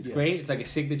already. It's Yeah. great. It's like a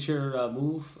signature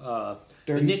move.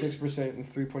 36% in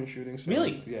 3-point shooting. So,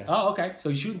 Really? Yeah. Oh, okay. So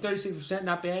he's shooting 36%,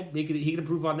 not bad. He can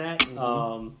improve on that.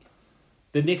 Mm-hmm.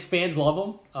 The Knicks fans love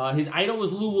him. His idol was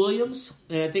Lou Williams,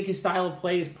 and I think his style of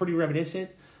play is pretty reminiscent.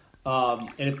 And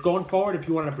if going forward, if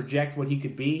you want to project what he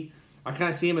could be, I kind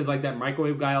of see him as like that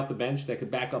microwave guy off the bench that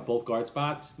could back up both guard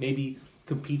spots. Maybe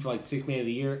compete for like 6th man of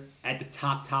the year at the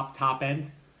top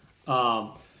end. A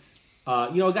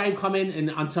guy who come in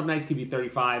and on some nights give you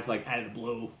 35, like out of the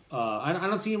blue. I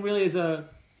don't see him really as a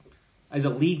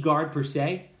lead guard per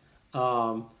se.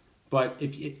 But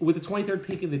with the 23rd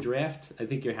pick in the draft, I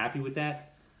think you're happy with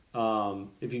that.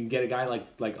 If you can get a guy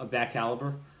like of that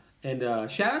caliber. And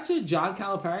shout out to John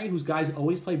Calipari, whose guys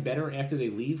always play better after they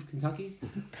leave Kentucky,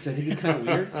 which I think is kind of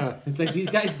weird. It's like these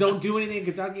guys don't do anything in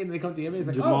Kentucky, and they come to the NBA. It's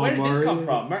like, Jamal where did this Murray. come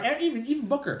from? Even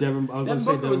Booker. Devin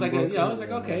Booker was like, Booker. I was like,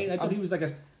 okay. I thought he was like a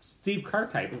Steve Kerr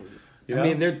type. You know?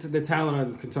 I mean, the talent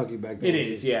on Kentucky back then. It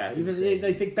is, yeah. Even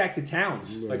they think back to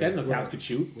Towns. Right, Like I didn't know Towns right. could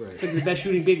shoot. Right. It's like the best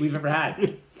shooting big we've ever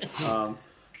had.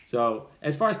 So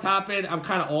as far as top end, I'm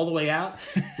kind of all the way out,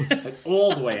 like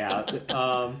all the way out.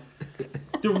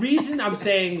 The reason I'm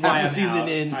saying why Half the I'm season out,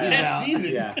 in, he's half out.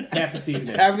 season, yeah, half the season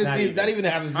in, Half a season, not even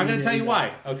half a season. I'm going to tell you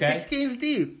why. Okay, 6 games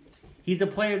deep. he's the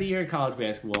player of the year in college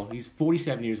basketball. He's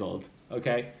 47 years old.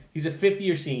 Okay, he's a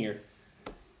 50-year senior.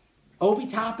 Obi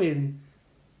Toppin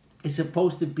is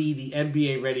supposed to be the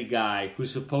NBA ready guy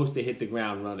who's supposed to hit the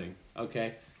ground running.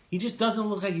 Okay, he just doesn't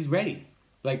look like he's ready.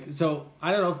 Like, so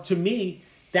I don't know. To me,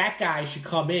 that guy should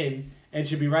come in and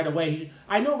should be right away.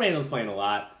 I know Randall's playing a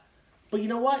lot, but you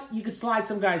know what? You could slide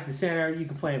some guys to center. You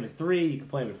can play him at 3. You can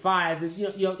play him at 5.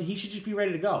 You know, he should just be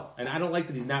ready to go. And I don't like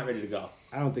that he's not ready to go.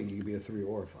 I don't think he could be a 3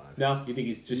 or a 5. No, you think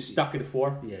he's just stuck at a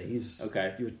 4? Yeah, he's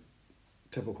Okay. your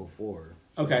typical 4.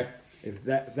 So Okay. If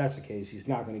that's the case, he's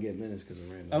not going to get minutes because of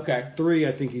Randall. Okay. 3,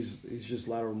 I think he's just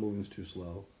lateral moving's too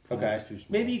slow. 5 Okay. is too small.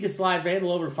 Maybe you could slide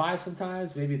Randall over to 5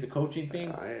 sometimes. Maybe it's a coaching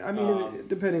thing. I mean,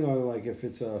 depending on like if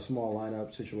it's a small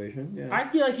lineup situation. Yeah. I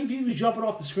feel like if he was jumping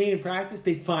off the screen in practice,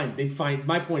 they'd find.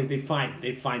 My point is they'd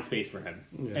find space for him,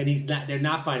 Yeah. and he's not. They're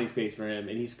not finding space for him,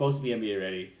 and he's supposed to be NBA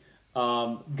ready.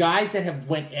 Guys that have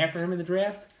went after him in the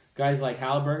draft, guys like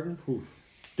Halliburton,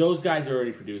 those guys are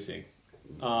already producing.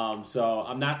 So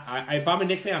I'm not. If I'm a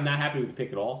Knicks fan, I'm not happy with the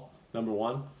pick at all. Number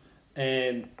one,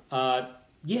 and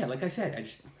yeah, like I said,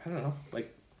 I don't know,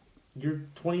 like. You're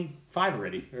 25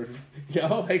 already, or, you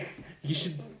know, like you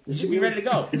should be ready to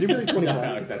go. Is he really 25?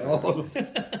 No,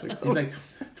 exactly. He's like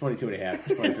 22 and a half,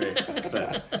 23.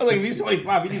 But, I think if he's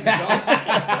 25, he needs to go.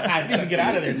 He needs to get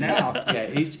out of there now.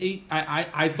 yeah,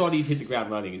 I thought he'd hit the ground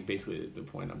running. Is basically the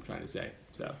point I'm trying to say.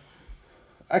 So,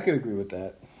 I could agree with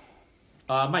that.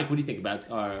 Mike, what do you think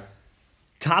about?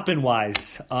 Toppin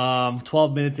wise,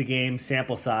 12 minutes a game,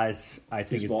 sample size. I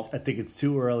think small. it's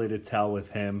too early to tell with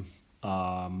him.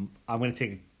 I'm going to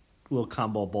take a little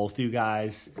combo of both you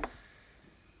guys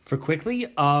for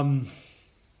quickly. A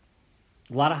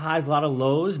lot of highs, a lot of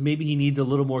lows. Maybe he needs a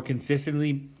little more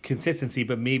consistency,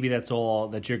 but maybe that's all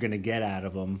that you're going to get out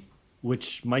of him,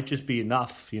 which might just be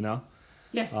enough, you know?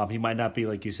 Yeah. He might not be,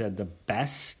 like you said, the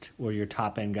best or your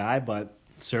top-end guy, but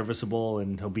serviceable,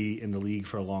 and he'll be in the league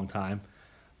for a long time.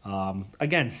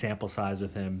 Again, sample size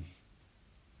with him.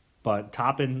 But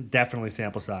top-end, definitely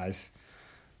sample size.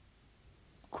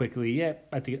 Quickly, yeah,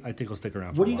 I think he'll stick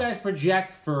around. What do you guys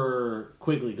project for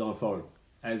Quigley going forward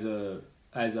as a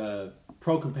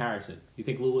pro comparison? You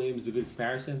think Lou Williams is a good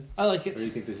comparison, I like or it. do you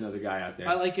think there's another guy out there?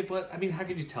 I like it, but I mean, how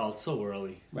could you tell? It's so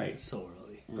early. Right. It's so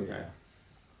early. Okay.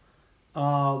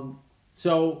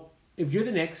 So if you're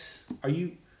the Knicks,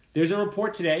 there's a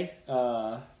report today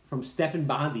from Stephen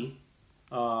Bondy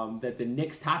that the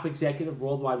Knicks top executive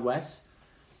Worldwide West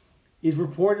is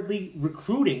reportedly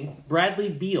recruiting Bradley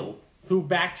Beal through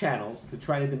back channels to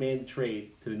try to demand a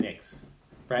trade to the Knicks.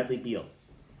 Bradley Beal.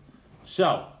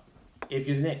 So, if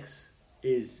you're the Knicks,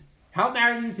 how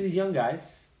married are you to these young guys,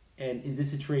 and is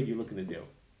this a trade you're looking to do?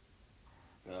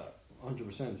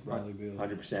 100% it's Bradley Beal.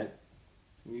 100%.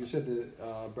 You said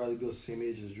that Bradley Beal's the same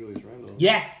age as Julius Randle.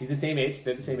 Yeah, he's the same age.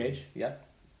 They're the same age. Yeah.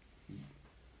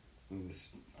 I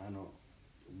don't know.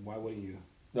 Why wouldn't you?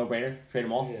 No brainer. Trade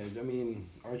them all. Yeah, I mean,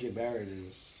 RJ Barrett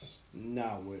is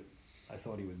not what I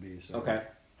thought he would be. So Okay.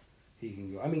 he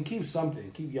can go. I mean, keep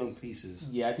something. Keep young pieces.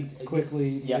 Yeah, I think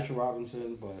Quickly, Yeah. Mitchell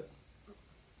Robinson, but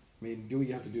I mean, do what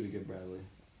you have to do to get Bradley.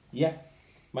 Yeah.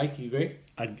 Mike, you agree?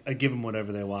 I give them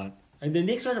whatever they want. And the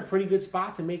Knicks are in a pretty good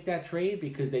spot to make that trade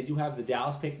because they do have the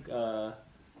Dallas pick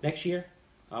next year.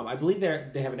 I believe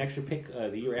they have an extra pick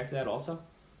the year after that also.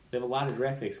 They have a lot of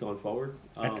draft picks going forward.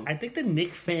 I think the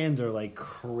Knicks fans are like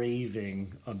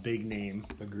craving a big name,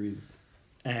 Agreed.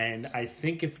 and I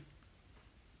think if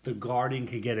the Guardian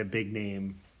could get a big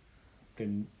name,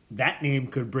 then that name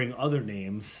could bring other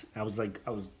names. I was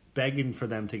begging for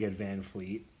them to get Van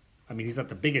Fleet. I mean, he's not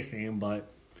the biggest name, but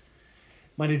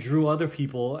might have drew other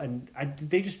people, and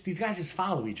these guys just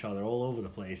follow each other all over the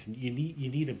place, and you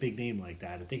need a big name like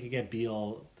that. If they could get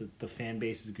Beal, the fan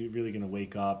base is really going to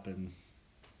wake up, and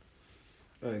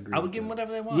I agree. I would with give them that.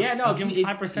 whatever they want. Yeah, no, I'll give them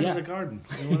 5% yeah. of the Garden.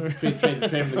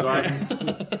 trade in the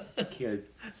Garden.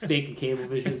 Steak and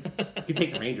Cablevision. You can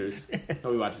take the Rangers.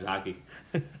 Nobody watches hockey.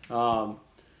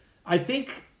 I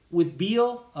think with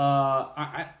Beal,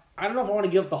 I don't know if I want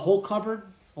to give up the whole cupboard,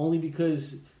 only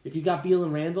because if you got Beal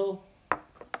and Randall,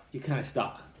 you're kind of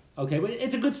stuck. Okay, but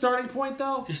it's a good starting point,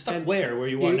 though. You're stuck And- where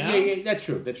you are now? Yeah, that's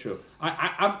true. That's true.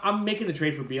 I'm making a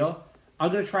trade for Beal.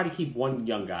 I'm going to try to keep one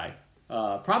young guy.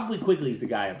 Probably Quigley's the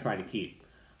guy I'm trying to keep.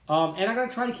 And I'm going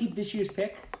to try to keep this year's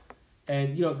pick.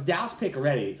 And, the Dallas pick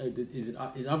already is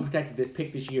unprotected. This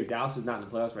pick this year, Dallas is not in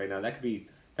the playoffs right now. That could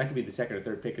be the second or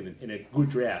third pick in a good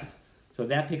draft. So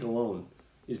that pick alone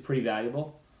is pretty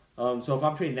valuable. So if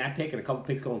I'm trading that pick and a couple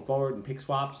picks going forward and pick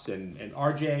swaps and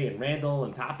RJ and Randall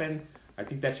and Toppin, I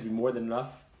think that should be more than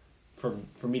enough for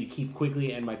me to keep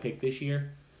Quigley and my pick this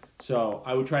year. So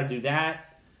I would try to do that.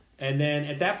 And then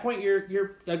at that point, you're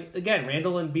again,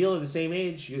 Randall and Beal are the same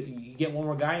age. You get one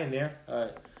more guy in there.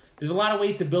 There's a lot of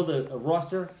ways to build a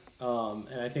roster, and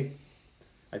I think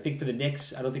for the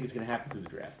Knicks, I don't think it's going to happen through the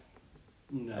draft.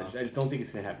 No, I just don't think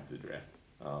it's going to happen through the draft.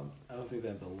 I don't think they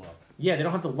have the luck. Yeah, they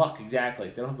don't have the luck exactly.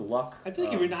 They don't have the luck. I feel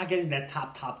like if you're not getting that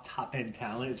top end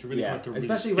talent, it's really hard to really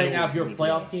especially right now if you're a build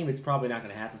playoff draft. team, it's probably not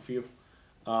going to happen for you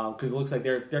because it looks like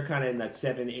they're kind of in that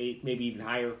 7, 8, maybe even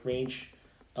higher range.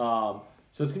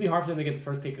 So it's gonna be hard for them to get the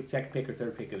first pick, second pick, or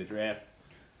third pick of the draft.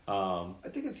 I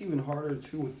think it's even harder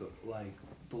too with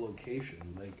the location.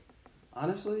 Like,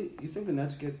 honestly, you think the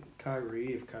Nets get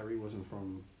Kyrie if Kyrie wasn't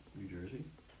from New Jersey?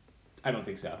 I don't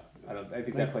think so. I think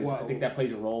Like, that plays. I think that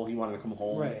plays a role. He wanted to come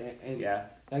home. Right, and Yeah.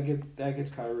 that gets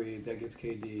Kyrie, that gets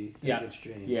KD, that Yeah. gets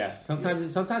James. Yeah. Sometimes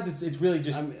it's really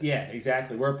just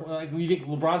exactly. Where you think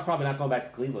LeBron's probably not going back to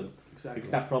Cleveland. Exactly.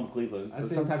 He's not from Cleveland. I So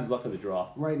think- sometimes luck of the draw.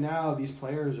 Right now, these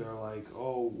players are like,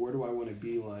 oh, where do I want to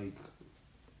be, like,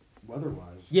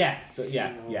 weather-wise? Yeah. So, You yeah.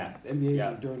 know, Yeah. The NBA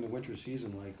Yeah. during the winter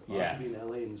season, like, I Yeah. have to be in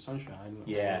LA in the sunshine.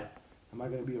 Yeah. Or am I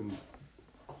going to be in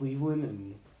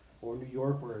Cleveland or New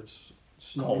York where it's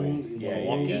snowing? Cold.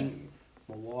 Yeah,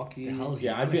 Milwaukee. The hell is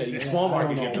Yeah. I feel Yeah, small I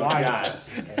market don't get know no why shot. that's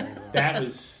there, but- That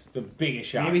was the biggest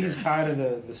shot. Maybe he's tired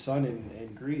of the sun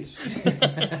in Greece.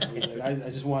 I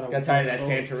just want to. got tired of that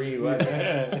Santorini weather.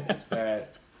 Yeah.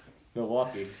 That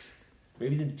Milwaukee. Maybe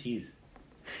he's into cheese.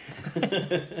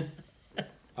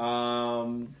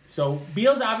 So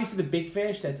Beal's obviously the big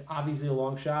fish. That's obviously a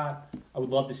long shot. I would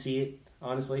love to see it,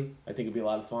 honestly. I think it'd be a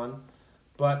lot of fun.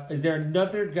 But is there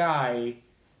another guy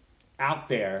out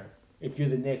there, if you're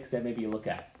the Knicks, that maybe you look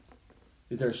at?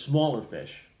 Is there a smaller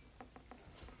fish?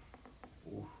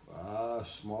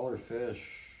 Smaller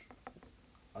fish.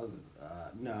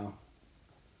 No.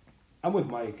 I'm with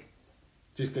Mike.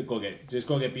 Just go get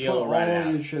Beal Put or ride it all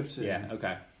out. your chips in. Yeah,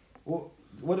 okay. Well,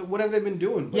 what have they been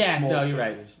doing? but Yeah, small no, you're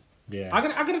right. fishes? Yeah. I'm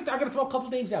gonna throw a couple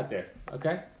names out there.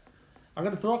 Okay, I'm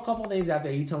gonna throw a couple names out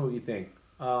there. You tell me what you think.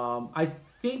 I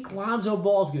think Lonzo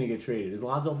Ball's gonna get traded. Is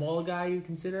Lonzo Ball a guy you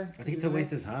consider? I think it's a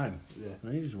waste of time. Yeah. I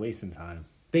think he's just wasting time.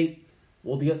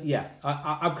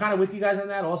 I'm kind of with you guys on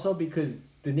that also because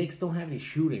the Knicks don't have any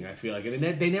shooting. I feel like,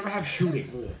 and they never have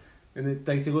shooting. And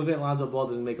to go get Lonzo Ball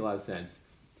doesn't make a lot of sense.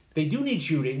 They do need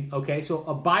shooting. Okay, so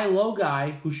a buy low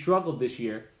guy who struggled this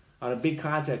year on a big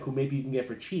contract, who maybe you can get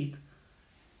for cheap,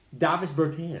 Davis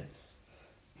Bertans.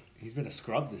 He's been a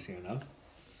scrub this year, no?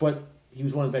 But he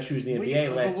was one of the best shooters in the NBA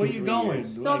the last 2 where or you 3 going?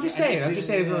 years. No, I'm just saying. I'm just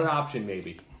saying it's yeah. another option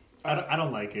maybe. I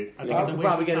don't like it. I think Yeah, it's a we'll waste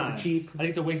probably of get it time. for cheap. I think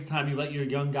it's a waste of time. You let your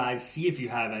young guys see if you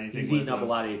have anything. He's with eating up a them.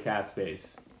 lot of your cap space.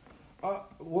 Who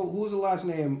was the last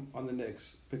name on the Knicks?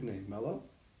 Big name, Melo.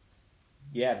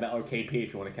 Yeah, or KP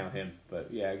if you want to count him.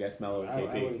 But yeah, I guess Melo and I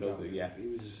KP. wouldn't Those count are, him. yeah,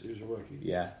 He was a rookie.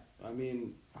 yeah. I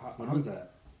mean, When was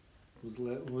that?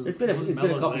 Was It's been a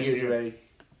Melo's couple last years year? already.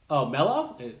 Oh,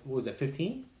 Melo? What was that,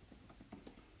 15?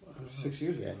 6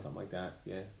 years ago. Yeah, something like that.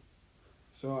 Yeah.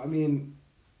 So I mean,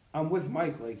 I'm with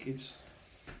Mike. Like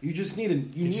you just need a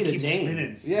He need just a keeps name.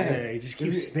 spinning. Yeah, he just If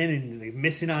keeps you- spinning, like,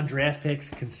 missing on draft picks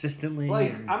consistently.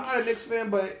 Like and- I'm not a Knicks fan,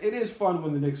 but it is fun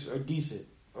when the Knicks are decent,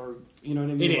 or you know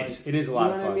what I mean. It Like, is. It is a lot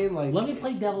you of know fun. what I mean? Like, let me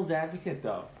play devil's advocate,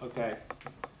 though. Okay.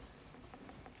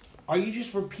 Are you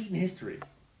just repeating history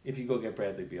if you go get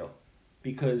Bradley Beal?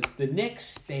 Because the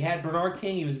Knicks, they had Bernard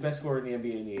King. He was the best scorer in the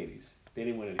NBA in the '80s. They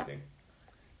didn't win anything.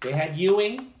 They had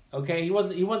Ewing. Okay, he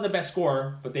wasn't the best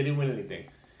scorer, but they didn't win anything.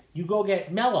 You go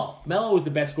get Melo. Melo was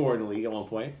the best scorer in the league at one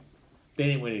point. They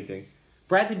didn't win anything.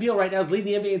 Bradley Beal right now is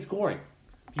leading the NBA in scoring.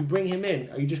 If you bring him in,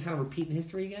 are you just kind of repeating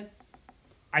history again?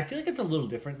 I feel like it's a little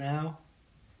different now.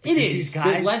 It Because is. these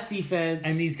guys- There's less defense.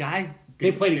 And these guys,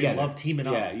 they play together. They love teaming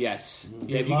up. Yeah. Yes.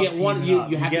 They Yeah, if you love get one, teaming you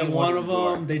up. have get to one get of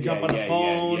door. them. They jump Yeah, on the yeah,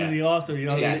 phone, yeah. and they also,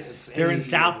 Yes. they're in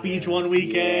South Beach one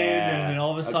weekend, Yeah. and then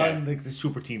all of a Okay. sudden, like, the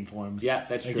super team forms. Yeah,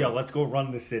 that's like, true. Yo, let's go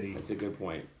run the city. That's a good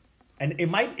point. And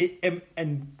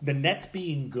and the Nets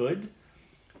being good,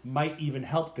 might even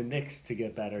help the Knicks to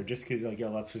get better, just because like,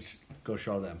 yo, let's just go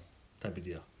show them type of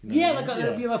deal. You know Yeah, what I mean?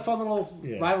 it'd be a fun little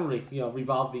Yeah. rivalry.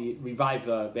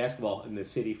 Revive basketball in the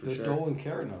city for Does sure. Dolan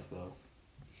care enough though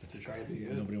to try to be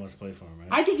good? Nobody wants to play for him, right?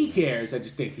 I think he cares. I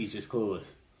just think he's just clueless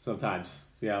sometimes.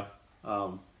 Yeah.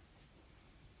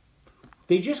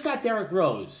 They just got Derrick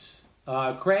Rose.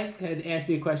 Craig had asked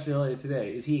me a question earlier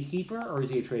today. Is he a keeper or is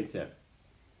he a trade tip?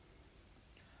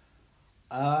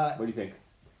 What do you think?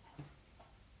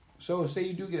 So say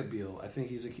you do get Beal, I think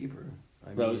he's a keeper.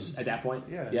 I Rose mean, at that point?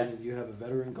 yeah, Yeah. I mean, you have a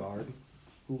veteran guard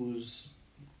who's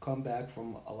come back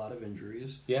from a lot of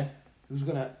injuries, Yeah. who's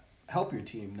going to help your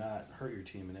team, not hurt your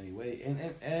team in any way,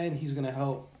 and he's going to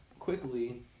help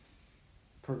quickly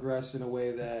progress in a way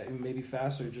that maybe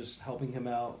faster, just helping him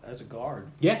out as a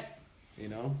guard, Yeah. you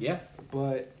know. Yeah.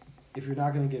 But if you're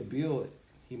not going to get Beal,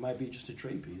 he might be just a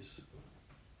trade piece.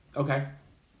 Okay.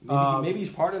 Maybe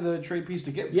he's part of the trade piece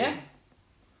to get Beal. Yeah.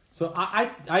 So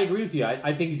I agree with you.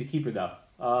 I think he's a keeper though.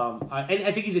 And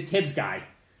I think he's a Tibbs guy.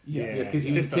 Yeah. Because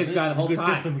he was a System. Tibbs guy the whole Good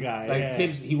time. system guy, Like yeah.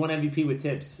 Tibbs, he won MVP with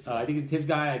Tibbs. I think he's a Tibbs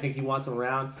guy. I think he wants him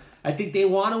around. I think they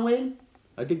want to win.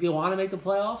 I think they want to make the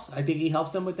playoffs. I think he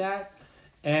helps them with that.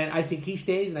 And I think he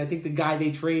stays. And I think the guy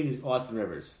they trade is Austin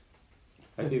Rivers.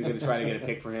 I think they're going to try to get a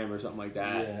pick for him or something like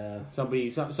that. Yeah.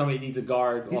 Somebody needs a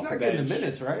guard. He's off not the getting the bench.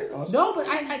 minutes, right? Austin? No, but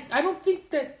I don't think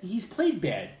that he's played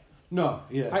bad. No,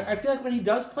 yeah. I feel like when he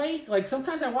does play, like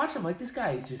sometimes I watch him, like this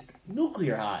guy is just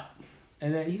nuclear hot,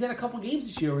 and he's had a couple games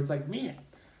this year where it's like, man,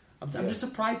 I'm just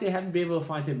surprised they haven't been able to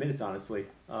find him minutes, honestly.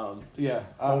 Yeah,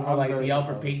 Over like very the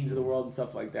Alfred surprised. Paytons of the world and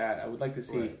stuff like that. I would like to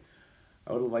see, Right.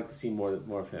 I would like to see more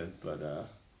of him. But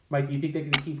Mike, do you think they're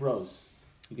going to keep Rose?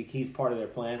 You think he's part of their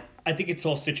plan? I think it's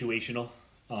all situational.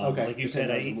 Okay. Like you Depends said,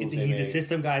 on the moves they he's a make.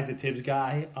 system guy, he's a Tibbs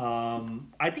guy.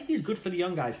 I think he's good for the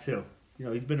young guys too. You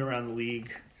know, he's been around the league.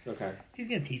 Okay. He's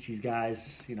going to teach these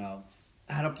guys, you know,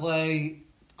 how to play,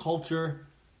 culture.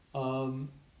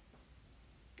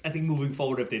 I think moving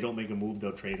forward, if they don't make a move,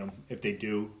 they'll trade him. If they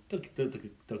do, they'll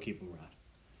keep him around.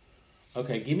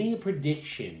 Okay, give me a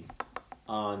prediction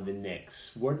on the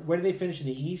Knicks. Where do they finish in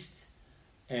the East?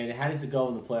 And how does it go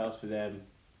in the playoffs for them?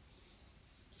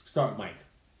 Start with Mike.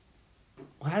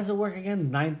 How does it work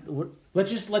again? Let's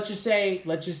just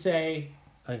say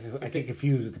I get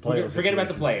confused with the players. forget about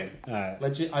the play-in. All right.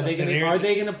 Are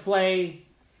they going to play?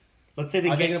 Let's say they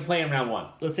Are they get. going to play in round one?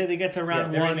 Let's say they get to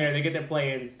round they're in one. there. They get their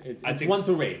play-in. I It's think- 1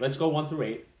 through 8. Let's go 1 through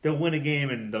 8. They'll win a game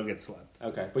and they'll get swept.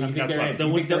 Okay, but you think Not they're swept. in? They'll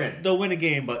You win. think they're in? They'll win a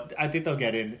game, but I think they'll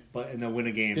get in. And they'll win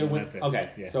a game. They'll and win. that's it.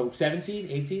 Okay, Yeah. so 7 seed,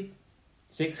 8 seed,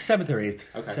 6. 7th or 8th.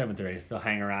 Okay. 7th or 8th. They'll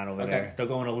hang around over Okay. there. They'll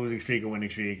go on a losing streak, a winning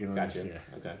streak, and Gotcha. yeah.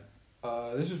 Okay.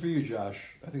 This is for you, Josh.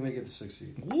 I think they get the 6th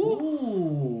seed.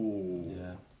 Ooh.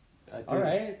 Yeah. I think, All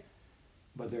right.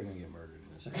 But they're going to get murdered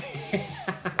in this. They're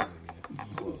gonna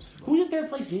get close. but- Who's in third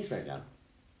place in the East right now?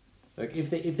 Like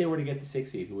if they were to get the 6th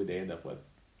seed, who would they end up with?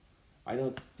 I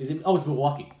know it's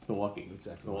Milwaukee. It's Milwaukee.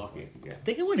 It's Milwaukee. Yeah.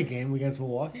 They can win a game against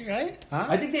Milwaukee, right? Huh?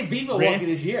 I think they beat Milwaukee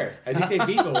this year. I think they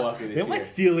beat Milwaukee this They year. might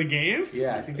steal a game.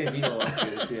 Yeah, I think they beat Milwaukee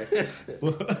this year.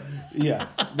 Yeah,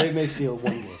 they may steal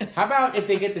one game. How about if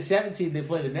they get the 7th seed and they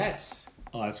play the Nets?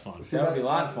 Oh, that's fun. That would be a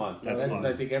lot of fun. That's fun.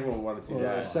 I think everyone would want to see Well,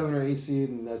 that. it's a 7 or 8 seed,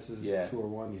 and that's his Yeah. 2 or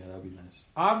 1. Yeah, that'd be nice.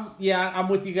 I'm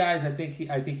with you guys. I think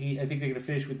they're going to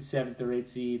finish with the 7th or 8th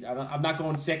seed. I'm not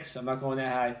going 6. I'm not going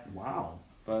that high. Wow.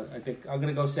 But I think I'm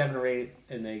going to go 7 or 8,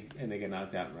 and they get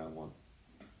knocked out in round 1.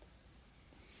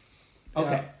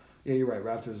 Okay. Yeah, you're right.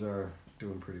 Raptors are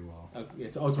doing pretty well.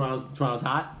 Toronto's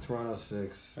hot. Toronto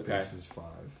 6, Okay. Pacers 5.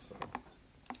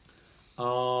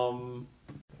 So.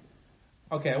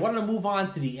 Okay, I wanted to move on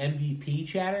to the MVP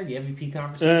chatter, the MVP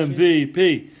conversation.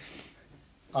 MVP.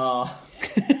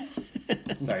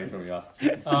 Sorry, you threw me off.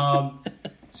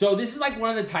 So this is like one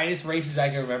of the tightest races I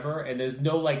can remember, and there's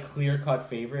no like clear-cut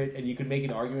favorite, and you could make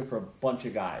an argument for a bunch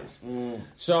of guys.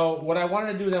 So what I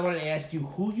wanted to do is I wanted to ask you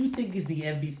who you think is the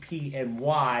MVP and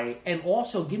why, and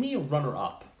also give me a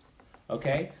runner-up.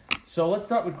 Okay? So let's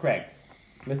start with Craig,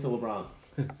 Mr.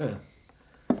 LeBron.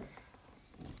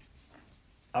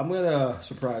 I'm going to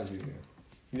surprise you here.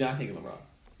 You're not taking LeBron.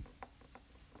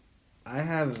 I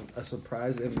have a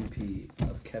surprise MVP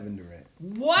of Kevin Durant.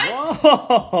 What?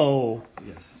 Whoa!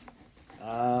 Yes.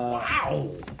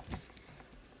 Wow.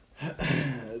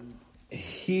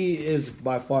 He is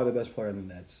by far the best player in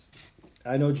the Nets.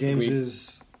 I know James Agreed.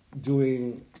 is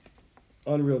doing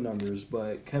unreal numbers,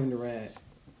 but Kevin Durant,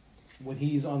 when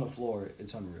he's on the floor,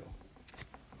 it's unreal.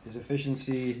 His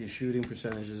efficiency, his shooting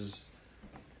percentages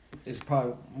is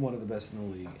probably one of the best in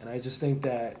the league. And I just think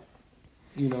that,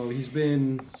 he's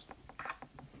been,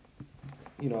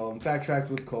 backtracked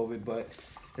with COVID, but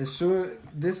as soon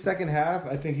this second half,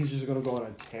 I think he's just going to go on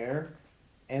a tear,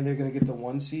 and they're going to get the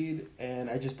 1 seed, and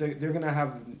they're going to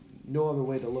have no other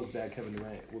way to look that Kevin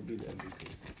Durant would be the MVP.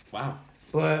 Wow.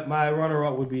 But my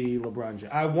runner-up would be LeBron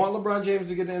James. I want LeBron James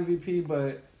to get the MVP,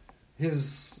 but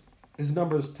his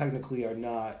numbers technically are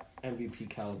not MVP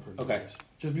caliber. Okay. Numbers,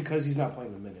 just because he's not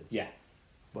playing the minutes. Yeah.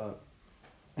 But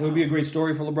it would be a great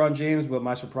story for LeBron James, but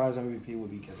my surprise MVP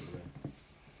would be Kevin Durant.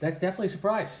 That's definitely a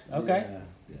surprise. Okay. Yeah.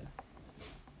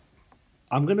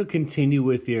 I'm going to continue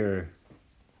with your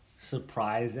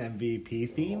surprise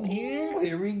MVP theme here. Oh,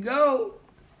 here we go.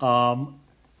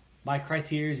 My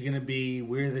criteria is going to be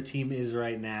where the team is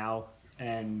right now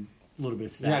and a little bit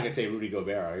of stats. You're not going to say Rudy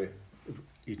Gobert, are you?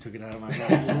 You took it out of my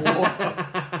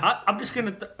mouth. I'm just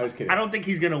going to... I was kidding. I don't think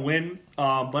he's going to win,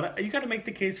 but you got to make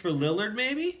the case for Lillard,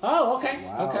 maybe. Oh, okay.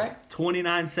 Wow. Okay.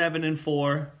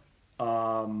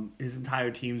 29-7-4. His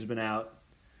entire team's been out.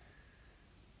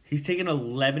 He's taken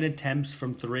 11 attempts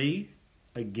from 3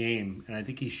 a game, and I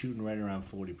think he's shooting right around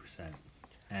 40%.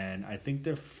 And I think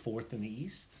they're 4th in the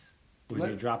East. Or is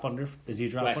he a drop under? Is he a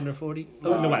drop West. under 40?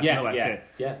 Oh, in the West. Yeah, in the West,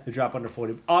 yeah. The drop under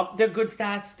 40. They're good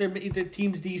stats. The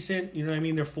team's decent. You know what I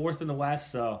mean? They're 4th in the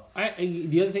West, so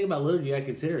And the other thing about Lillard you got to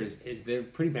consider is they're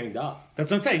pretty banged up. that's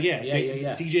what I'm saying. Yeah,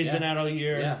 Yeah. CJ's Yeah. been out all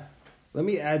year. Yeah. Let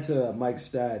me add to Mike's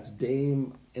stats.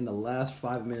 Dame, in the last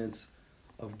 5 minutes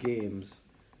of games,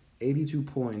 82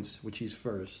 points, which he's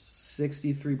first.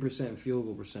 63% field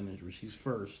goal percentage, which he's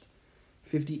first.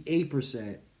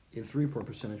 58% in three-point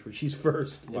percentage, which he's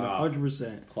first. Wow. And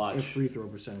 100% Clutch. in free throw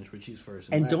percentage, which he's first.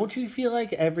 And that- don't you feel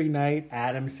like every night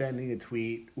Adam's sending a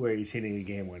tweet where he's hitting a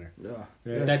game winner? Yeah.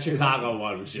 That Chicago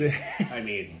one was just, I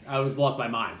mean, I was lost my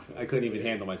mind. I couldn't even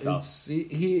handle myself.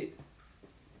 He's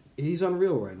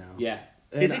unreal right now. Yeah.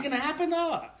 And Is it going to happen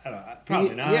though? I don't know.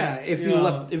 Probably not. Yeah, if you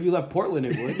left Portland,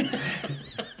 it would.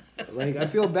 Like, I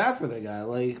feel bad for that guy.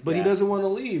 Like, but he Yeah. doesn't want to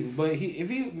leave. But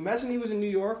imagine he was in New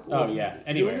York. Oh, or yeah. doing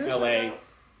Anywhere. this LA. right now,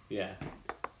 Yeah.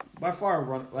 by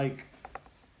far,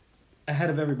 ahead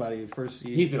of everybody. First,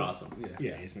 He's been awesome.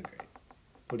 Yeah, he's been great.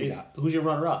 What do you got? Who's your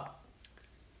runner-up?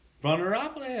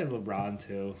 Runner-up? I had LeBron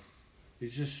too.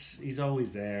 He's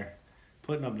always there.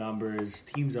 Putting up numbers.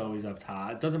 Team's always up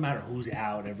top. It doesn't matter who's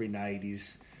out every night.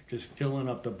 He's just filling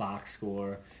up the box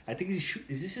score. I think is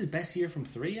this his best year from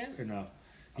 3 yet or no?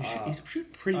 He's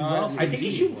shooting pretty well. From I think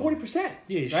he's deep. shooting 40%.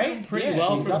 Yeah, he's right? shooting pretty Yeah,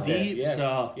 well he's from up there. deep. Yeah.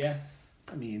 So Yeah.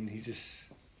 I mean, he's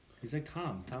like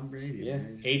Tom Brady. Yeah.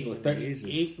 man. He's Ageless. just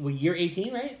ageless. Year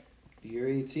 18, right? Year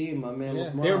 18, my man. Yeah.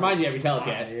 LeBron. They remind you every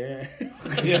telecast. Yeah.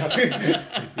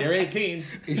 Yeah, Year 18.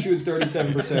 he's shooting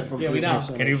 37% from. Yeah, we know.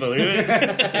 Can you believe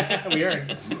it? We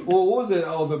heard. Well, what was it?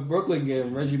 Oh, the Brooklyn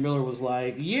game. Reggie Miller was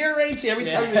like, year 18. Every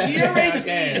time, year 18.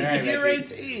 Okay, all right, year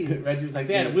Reggie. 18. Reggie was like,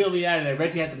 Dad, wheel me out of there.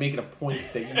 Reggie has to make it a point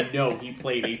that you know he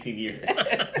played 18 years.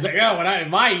 He's like, oh, in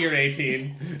my year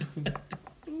 18.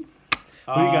 Who you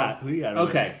got?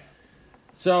 Okay.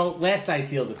 So last night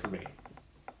sealed it for me.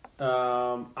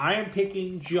 I am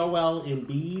picking Joel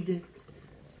Embiid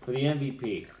for the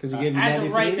MVP. Because he gave you as 93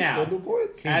 of right now, total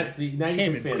points. as the 93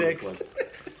 Came in fantasy sixth. points.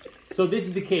 So this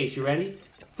is the case. You ready?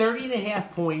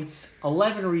 30.5 points,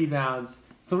 11 rebounds,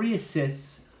 3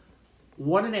 assists,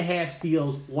 1.5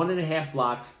 steals, 1.5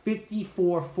 blocks,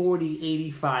 54, 40,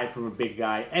 85 from a big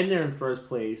guy, and they're in first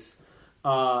place.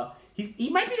 He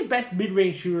might be the best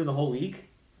mid-range shooter in the whole league.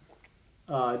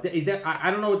 Is that I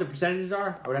don't know what the percentages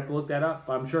are. I would have to look that up.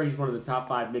 But I'm sure he's one of the top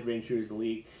 5 mid-range shooters in the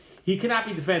league. He cannot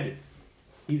be defended.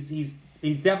 He's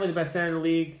definitely the best center in the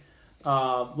league.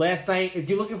 Last night, if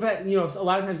you're looking for that, a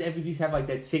lot of times MVPs have like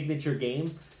that signature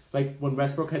game, like when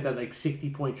Westbrook had that like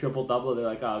 60-point triple double. They're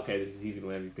like, oh, okay, he's gonna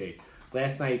win MVP.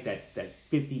 Last night, that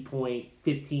 50-point,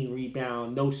 15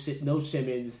 rebound, no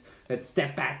Simmons, that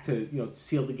step back to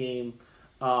seal the game.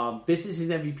 This is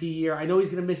his MVP year. I know he's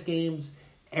gonna miss games.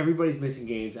 Everybody's missing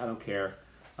games. I don't care.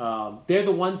 They're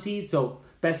the 1 seed, so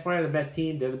best player, the best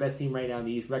team. They're the best team right now in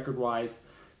the East, record-wise.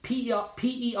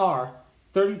 PER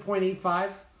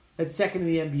 30.85. That's second in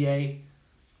the NBA.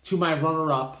 To my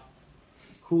runner-up,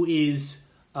 who is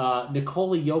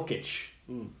Nikola Jokic.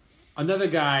 Another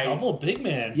guy. Double big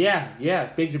man. Yeah,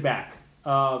 bigs are back.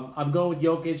 I'm going with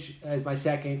Jokic as my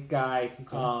second guy.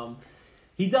 Okay.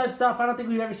 He does stuff I don't think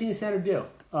we've ever seen a center do.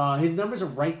 His numbers are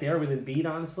right there with Embiid,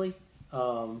 honestly.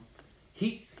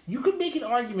 You could make an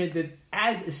argument that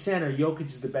as a center, Jokic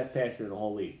is the best passer in the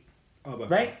whole league. Oh, by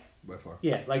Right? far. By far.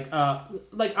 Yeah, like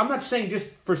I'm not saying just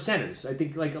for centers. I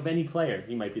think like of any player,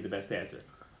 he might be the best passer.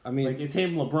 I mean, Like it's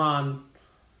him, LeBron,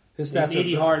 his stats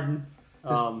Eddie are Harden.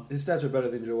 his stats are better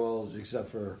than Joel's, except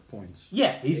for points.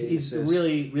 Yeah, he's Assists.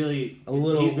 really A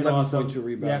little he's been 11.2 awesome.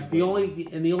 rebounds, Yeah, the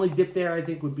but- only dip there I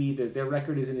think would be that their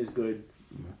record isn't as good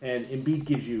And Embiid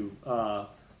gives you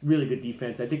really good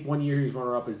defense. I think one year he was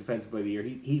runner-up as Defensive Player of the Year.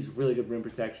 He's really good rim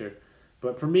protector.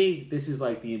 But for me, this is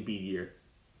like the Embiid year.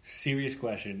 Serious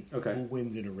question. Okay. Who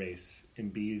wins in a race,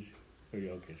 Embiid or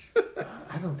Jokic?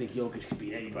 I don't think Jokic can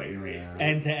beat anybody in a race.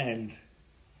 End to end.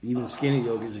 Even skinny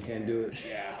Jokic, you can't do it.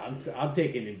 Yeah, I'm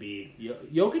taking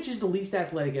Embiid. Jokic is the least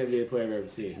athletic NBA player I've ever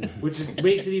seen, which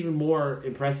makes it even more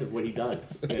impressive what he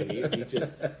does. You know what I mean? He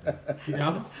just,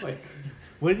 like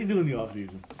What does he do in the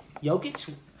offseason?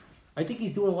 Jokic. I think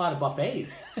he's doing a lot of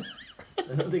buffets. I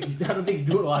don't think he's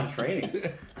doing a lot of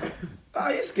training. Oh,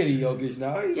 he's skinny Jokic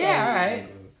now. He's Yeah, not- all right.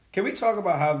 Can we talk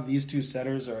about how these two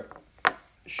centers are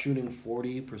shooting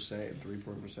 40%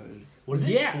 3-point percentage? What is it?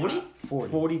 Yeah, 40?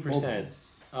 40%.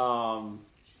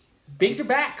 Bigs are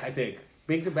back. I think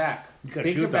Bigs are back. You gotta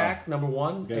Bigs shoot, are back. Number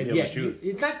one. You gotta And be able yeah, to shoot.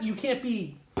 it's not. You can't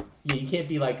be. Yeah, you can't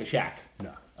be like a Shaq.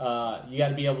 No. You got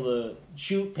to be able to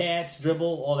shoot, pass,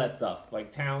 dribble, all that stuff.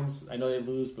 Like Towns, I know they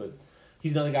lose, but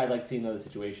he's another guy I'd like to see in another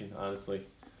situation, honestly.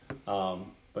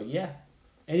 But yeah,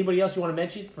 anybody else you want to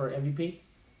mention for MVP?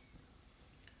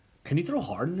 Can he throw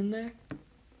Harden in there?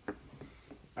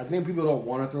 I think people don't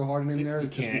want to throw Harden in there He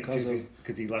just can't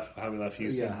because he left how he left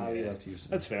Houston. yeah, how he left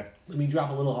Houston. That's fair. Let me drop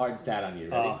a little hard stat on you.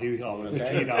 Ready? Oh, he was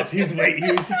Okay. teed off. He was waiting.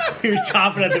 He was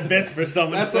chomping at the bits for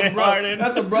someone That's to say a Harden.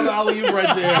 That's a brother alley-oop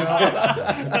right there.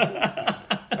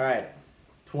 All right.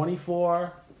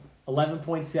 24,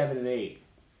 11.7 and 8.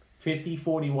 50,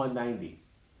 41, 90.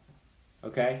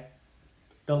 Okay?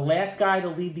 The last guy to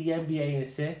lead the NBA in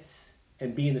assists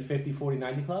and be in the 50, 40,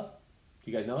 90 club. Do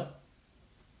you guys know it?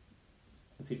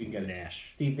 Let's see if you can get it.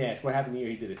 Nash. Steve Nash. What happened the year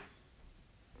he did it?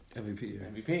 MVP. Yeah.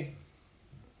 MVP.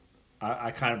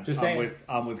 I kind of Just I'm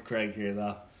saying. with Craig here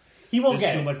though. He won't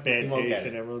There's get too it. much bad He won't taste get it.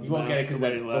 in everyone's He won't get it mouth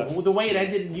because because he the way it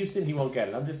ended in Houston, he won't get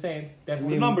it. I'm just saying.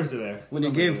 Definitely. The numbers are there. When he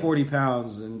gained 40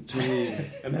 pounds and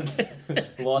And then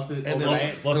lost it and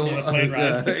overnight. Lost it on the plane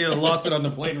ride. Yeah, lost it on the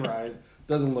plane ride.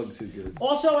 Doesn't look too good.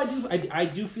 Also, I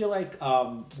do feel like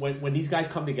when these guys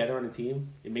come together on a team,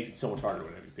 it makes it so much harder to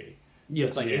win MVP. Yes,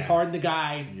 It's like yeah. it's Harden the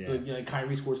guy. Yeah.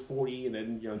 Kyrie scores 40, and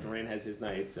then Durant has his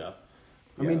night. So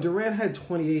I mean, Durant had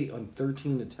 28 on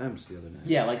 13 attempts the other night.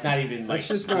 yeah, like not even. Like, That's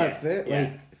just not yeah, fit. Yeah.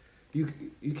 Like you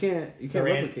can't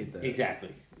Durant, replicate that.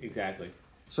 Exactly.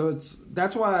 So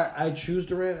that's why I choose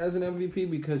Durant as an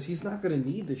MVP because he's not going to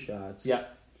need the shots. Yeah.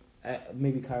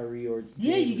 Maybe Kyrie or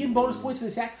Yeah, you James. give him bonus points for the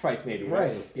sacrifice, maybe.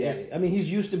 Right. Yeah. I mean,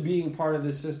 he's used to being part of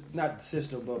the system, not the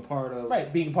system, but part of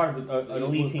Right, being part of an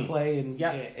elite with team. Clay and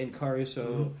Yeah. and Curry.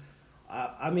 So,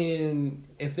 I mean,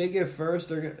 if they get first,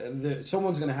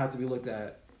 someone's going to have to be looked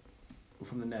at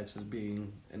from the Nets as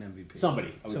being an MVP.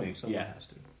 Somebody, I would think. Someone Yeah. has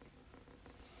to.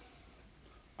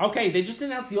 Okay, they just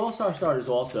announced the All-Star starters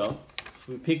also.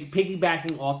 We're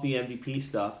piggybacking off the MVP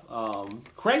stuff.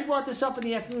 Craig brought this up in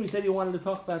the afternoon. He said he wanted to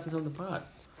talk about this on the pod.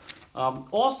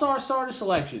 All-Star starter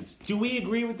selections. Do we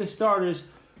agree with the starters,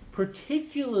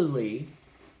 particularly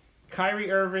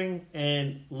Kyrie Irving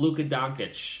and Luka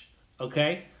Doncic?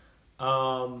 Okay?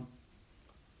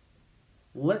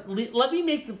 Let me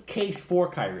make the case for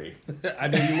Kyrie. I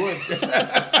knew you would.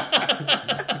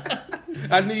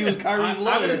 I knew you was Kyrie's I'm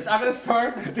lawyer. gonna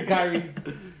start with the Kyrie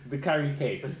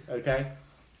case. Okay,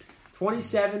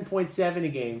 27.7 a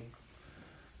game,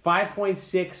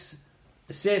 5.6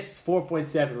 assists,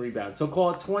 4.7 rebounds. So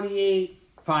call it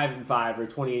 28-5-5 or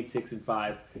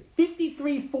 28-6-5.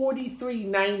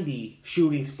 53-43-90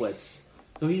 shooting splits.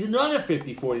 So he's another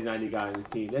 50-40-90 guy on his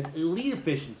team. That's elite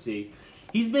efficiency.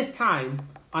 He's missed time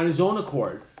on his own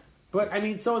accord, but I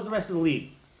mean, so is the rest of the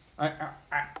league.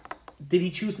 Did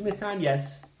he choose to miss time?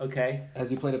 Yes. Okay. Has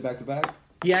he played it back to back?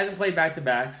 He hasn't played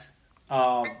back-to-backs.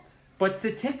 But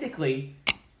statistically,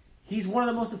 he's one of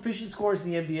the most efficient scorers in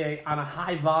the NBA on a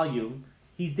high volume.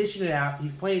 He's dishing it out.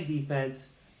 He's playing defense.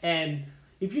 And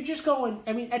if you're just going...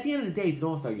 I mean, at the end of the day, it's an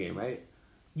all-star game, right?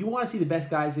 You want to see the best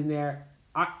guys in there.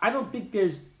 I don't think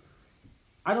there's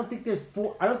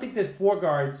four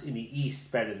guards in the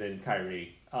East better than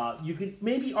Kyrie. You could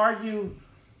maybe argue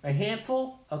a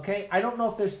handful, okay? I don't know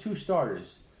if there's two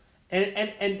starters.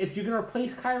 And if you're going to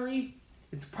replace Kyrie,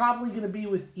 it's probably going to be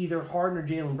with either Harden or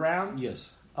Jaylen Brown.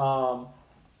 Yes. I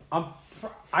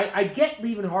get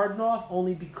leaving Harden off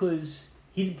only because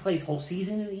he didn't play his whole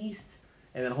season in the East,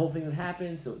 and then the whole thing that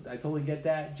happened, so I totally get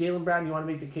that. Jaylen Brown, you want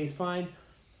to make the case, fine.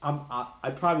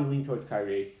 I probably lean towards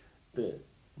Kyrie.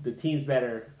 The team's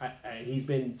better. He's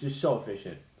been just so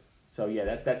efficient. So,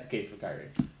 yeah, that's the case for Kyrie.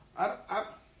 I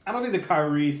don't think the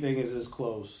Kyrie thing is as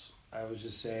close. I was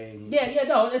just saying. Yeah,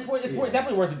 no, it's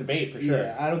definitely worth a debate for sure.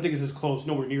 Yeah, I don't think it's as close,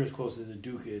 nowhere near as close as the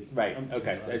Duke. Right.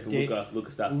 Okay. That's the Luka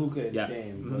stuff. Luka and Yeah.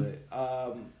 Dame,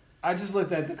 Mm-hmm. but I just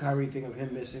looked at the Kyrie thing of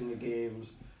him missing the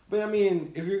games. But I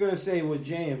mean, if you're gonna say with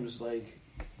James, like,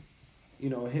 you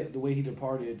know, the way he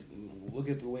departed, look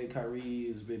at the way Kyrie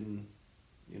has been,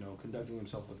 you know, conducting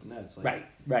himself with the Nets. Like,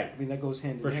 Right. I mean, that goes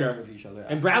hand For in sure. hand with each other.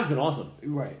 And Brown's been awesome.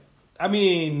 Right. I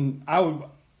mean,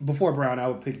 before Brown, I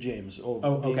would pick James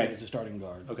over being as a starting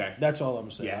guard. Okay. That's all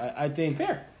I'm saying. Yeah. I think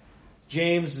Fair.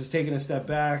 James has taken a step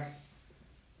back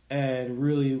and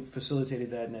really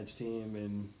facilitated that Nets team,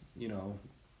 and you know,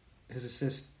 his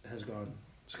assist has gone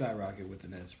skyrocket with the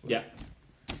Nets. But, Yeah.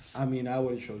 I mean, I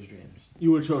would have chose James.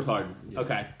 You would chose Harden. Yeah.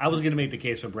 Okay. I was going to make the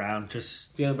case for Brown.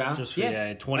 Jalen Brown? Just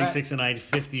for, 26 a night,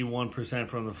 51%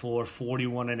 from the floor,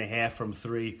 41.5 from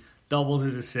three, doubled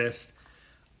his assist.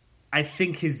 I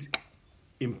think his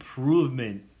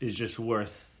improvement is just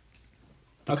worth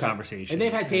the conversation. And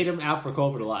they've had Tatum out for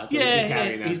COVID a lot. So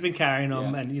he's been carrying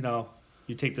them, Yeah. and you know,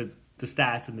 you take the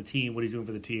stats and the team, what he's doing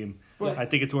for the team. But- I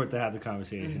think it's worth to have the Is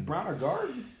conversation. Brown a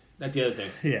guard? That's the other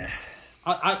thing. Yeah,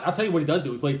 I'll tell you what he does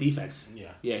do. He plays defense.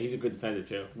 Yeah. Yeah, he's a good defender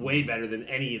too. Way better than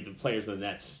any of the players on the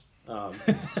Nets.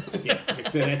 Yeah,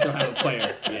 the Nets don't have a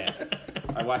player. Yeah,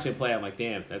 I watch him play. I'm like,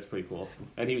 damn, that's pretty cool.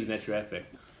 And he was an extra draft pick.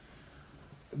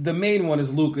 The main one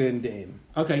is Luka and Dame.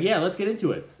 Okay, yeah, let's get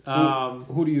into it.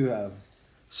 Who do you have?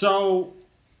 So,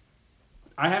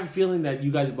 I have a feeling that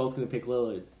you guys are both going to pick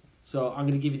Lillard. So, I'm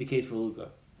going to give you the case for Luka.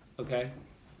 Okay?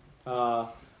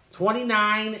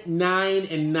 29, 9,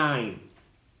 and 9.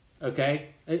 Okay?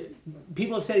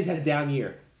 People have said he's had a down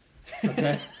year.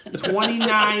 Okay?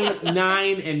 29,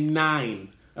 9, and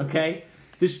 9. Okay?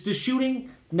 The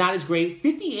shooting, not as great.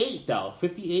 58, though.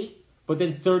 58. But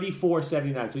then 34,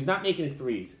 79. So he's not making his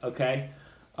threes. Okay?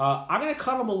 I'm going to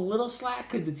cut him a little slack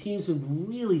because the team's been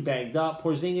really banged up.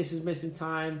 Porzingis is missing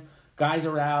time. Guys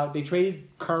are out. They traded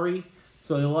Curry,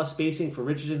 so they lost spacing for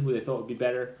Richardson, who they thought would be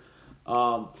better.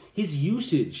 His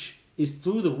usage is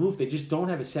through the roof. They just don't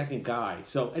have a second guy.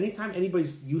 So anytime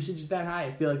anybody's usage is that high,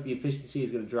 I feel like the efficiency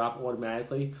is going to drop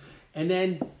automatically. And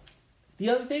then the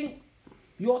other thing,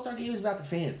 the All-Star game is about the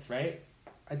fans, right?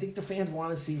 I think the fans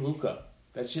want to see Luka.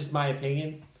 That's just my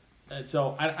opinion. And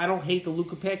so I don't hate the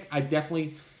Luka pick. I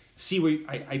definitely see where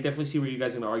I definitely see where you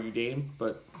guys are going to argue Dame,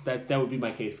 but that would be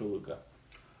my case for Luka.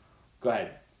 Go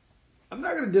ahead. I'm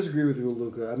not going to disagree with you,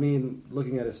 Luka. I mean,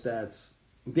 looking at his stats,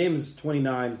 Dame is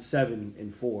 29, 7,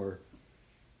 and 4.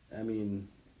 I mean,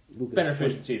 Luka's Better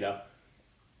efficiency though,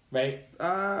 right?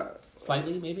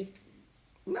 Slightly, maybe.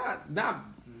 Not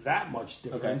that much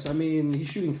difference. Okay. I mean, he's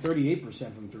shooting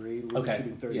 38% from three. Luka's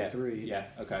shooting 33. Yeah.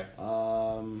 Okay.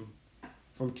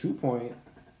 From 2-point,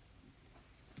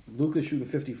 Luka's shooting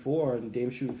 54 and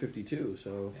Dame's shooting 52.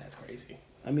 So that's crazy.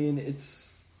 I mean,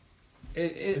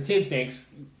 the team stinks.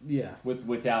 Yeah.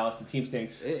 With Dallas, the team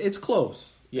stinks. It's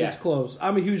close. Yeah. It's close.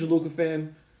 I'm a huge Luka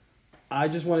fan. I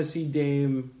just want to see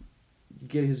Dame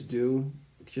get his due,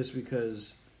 just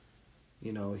because,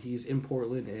 you know, he's in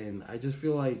Portland, and I just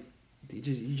feel like he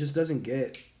just doesn't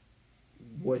get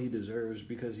what he deserves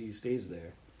because he stays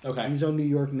there. Okay. He's on New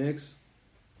York Knicks.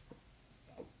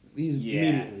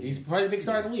 He's probably the big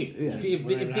star in the league. Yeah. If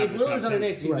Dave Lillard's on the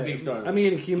Knicks, he's the big star. I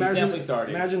mean, can you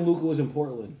imagine Luka was in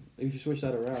Portland? If you switch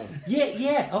that around.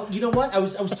 Yeah. Oh, you know what? I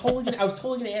was totally gonna ask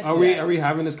you that. Are we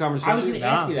having this conversation? I was gonna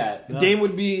ask you that. No. Dame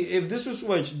would be, if this was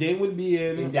switched, Dame would be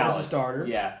in Dallas as a starter.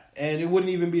 Yeah. And it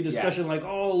wouldn't even be a discussion like,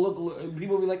 oh, look,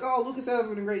 people would be like, oh, Luka's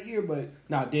having a great year, but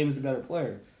Dame's the better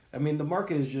player. I mean, the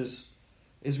market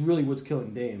is really what's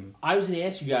killing Dame. I was gonna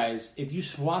ask you guys, if you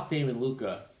swap Dame and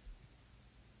Luka,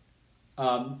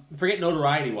 forget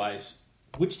notoriety wise,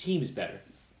 which team is better?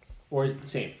 Or is it the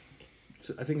same?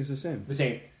 I think it's the same. The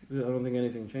same. I don't think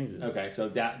anything changes. Okay, so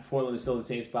Portland is still in the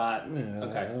same spot. Yeah,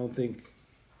 okay. I don't think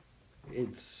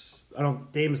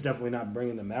Dame's definitely not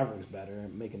bringing the Mavericks better,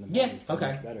 making the Mavericks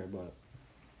much better.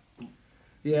 But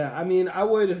yeah, I mean, I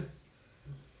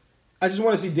just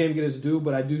want to see Dame get his due,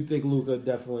 but I do think Luka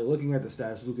definitely, looking at the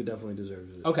stats, Luka definitely deserves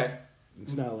it. Okay.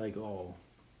 It's not like,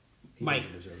 he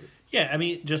doesn't deserve it. Yeah, I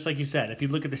mean, just like you said, if you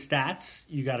look at the stats,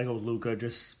 you got to go with Luka,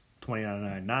 just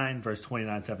 29-9 versus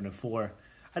 29-7-4.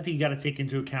 I think you got to take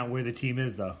into account where the team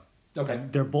is, though. Okay.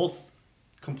 They're both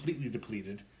completely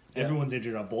depleted. Yeah. Everyone's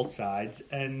injured on both sides,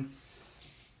 and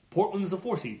Portland's a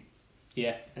 4 seed.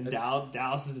 Yeah. And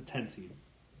Dallas is a 10 seed.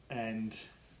 And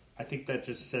I think that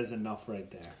just says enough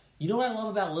right there. You know what I love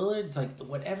about Lillard? It's like,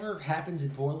 whatever happens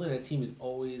in Portland, that team is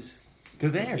always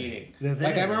competing. They're there.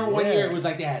 Like, I remember one year, it was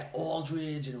like they had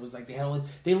Aldridge, and it was like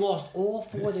they lost all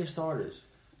 4 of their starters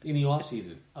in the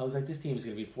offseason. I was like, this team is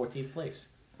going to be 14th place.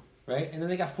 Right? And then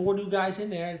they got 4 new guys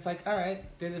in there, and it's like, all right,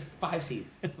 they're the 5 seed.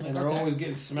 And they're always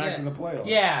getting smacked in the playoffs.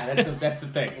 Yeah, that's the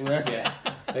thing. Right. Yeah.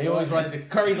 They always run.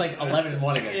 Curry's like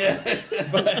 11-1 against them.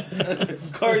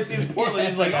 But Curry sees Portland,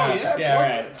 he's like, oh yeah, yeah,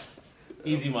 Portland. right.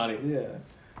 Easy money.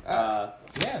 Yeah.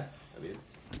 Yeah. I mean,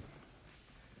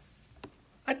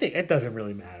 I think it doesn't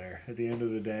really matter at the end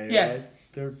of the day. Yeah. Right?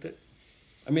 They're,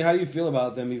 I mean, how do you feel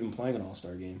about them even playing an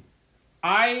All-Star game?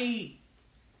 I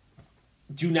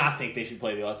do not think they should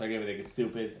play the All-Star game. I think it's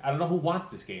stupid. I don't know who wants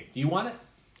this game. Do you want it?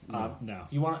 no.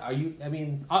 Do you want? Are you? I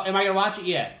mean, am I going to watch it?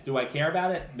 Yeah. Do I care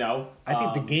about it? No. I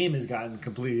think the game has gotten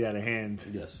completely out of hand.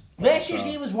 Yes. Last year's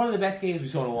game was one of the best games we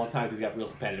saw in a long time because it got real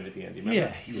competitive at the end. Do you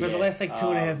remember? Yeah, for the last like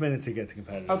 2.5 minutes it gets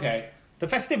competitive. Okay. The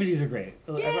festivities are great.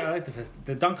 Yeah. I like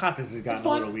the dunk contest has gotten It's a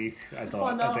fun. little weak. I It's thought.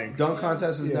 fun, though. I think. Dunk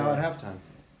contest is now Yeah. at halftime.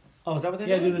 Oh, is that what they're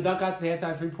Yeah, doing? dude, the dunk out to the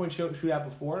halftime 3-point shootout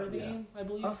before the Yeah. game, I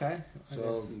believe. Okay.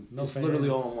 So No it's fan. literally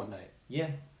all in one night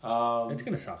Yeah. It's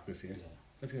gonna suck this year. Yeah.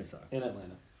 It's gonna suck. in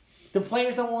Atlanta. The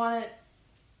players don't want it.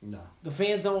 No. The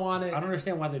fans don't want it. I don't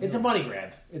understand why they. It's a money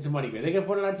grab. It's a money grab. They're gonna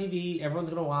put it on TV. Everyone's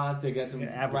gonna watch. They get some Yeah,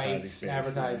 advertising rights, space,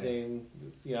 advertising.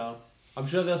 You know, I'm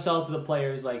sure they'll sell it to the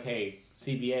players like, "Hey,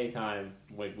 CBA time.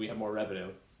 Like we have more revenue."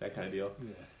 That kind of deal.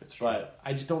 Yeah, it's true. But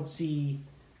I just don't see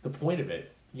the point of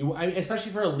it.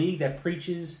 Especially for a league that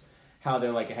preaches how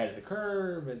they're like ahead of the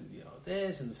curve and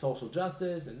this and the social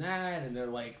justice and that, and they're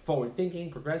like forward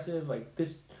thinking, progressive, like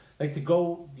this, like to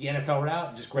go the NFL route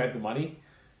and just grab the money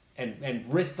and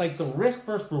risk like the risk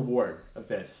versus reward of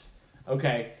this.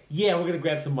 Okay, yeah, we're gonna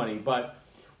grab some money, but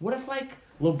what if like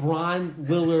LeBron,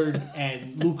 Lillard,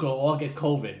 and Luka all get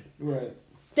COVID? Right.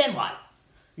 Then what?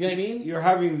 You know what I mean? You're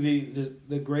having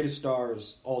the greatest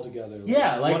stars all together.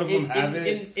 Yeah, like one of them have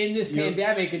it. in this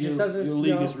pandemic, it just doesn't. Your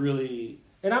league is really.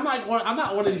 And I'm like, I'm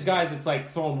not one of these guys that's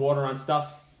like throwing water on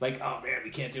stuff. Like, oh man,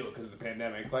 we can't do it because of the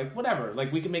pandemic. Like, whatever.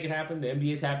 Like, we can make it happen. The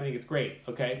NBA's happening. It's great.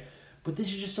 Okay, but this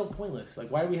is just so pointless.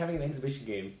 Like, why are we having an exhibition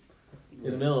game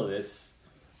in the middle of this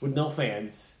with no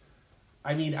fans?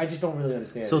 I mean, I just don't really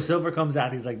understand. So it. Silver comes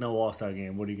out. He's like, "No All-Star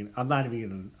game. What are you gonna?" I'm not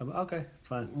even gonna. okay, it's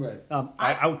fine. Right.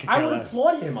 I would. I would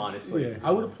applaud him, honestly. Yeah. I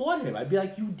would applaud him. I'd be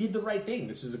like, you did the right thing.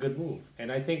 This is a good move.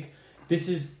 And I think this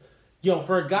is,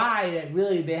 for a guy that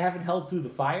really they haven't held through the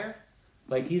fire,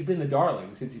 like he's been the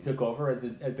darling since he took over as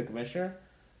the commissioner.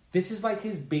 This is like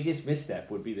his biggest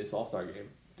misstep would be this All-Star game,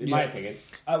 in my opinion.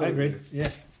 I I agree. Yeah.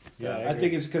 Yeah, I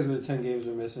think it's because of the 10 games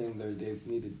they're missing. They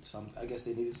needed something. I guess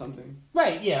they needed something.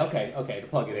 Right, yeah, okay, to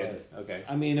plug it Right. in. Okay.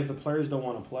 I mean, if the players don't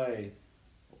want to play,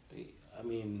 I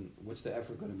mean, what's the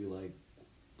effort going to be like?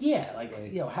 Yeah, like,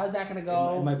 how's that going to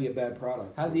go? It might be a bad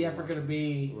product. How's the effort going to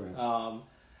be? Right.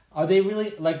 Are they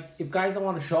really, like, if guys don't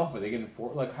want to show up, are they going to,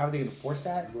 like, how are they going to force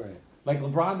that? Right. Like,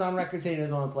 LeBron's on record saying he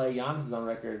doesn't want to play. Giannis is on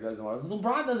record doesn't want to.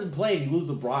 LeBron doesn't play and you lose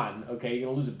LeBron, okay? You're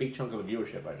going to lose a big chunk of the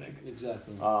viewership, I think.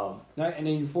 Exactly. Um, And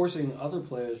then you're forcing other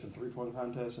players for three-point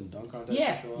contests and dunk contests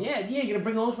yeah, to show up. you're going to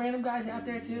bring those random guys out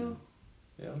there, too.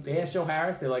 They asked Joe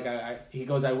Harris, they're like, he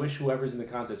goes, I wish whoever's in the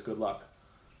contest good luck.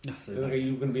 They're like, are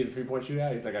you going to be in the three-point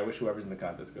shootout? He's like, I wish whoever's in the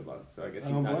contest good luck. So I guess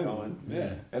he's not going.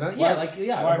 Yeah. And Why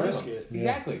I blame risk him. it?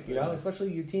 Exactly. Yeah.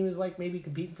 Especially your team is like maybe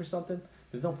competing for something.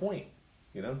 There's no point.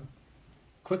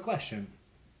 Quick question: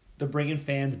 they're bringing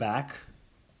fans back.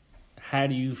 How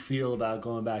do you feel about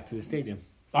going back to the stadium?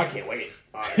 I can't wait.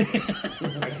 Honestly,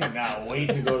 I cannot wait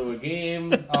to go to a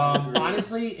game.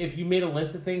 Honestly, if you made a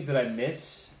list of things that I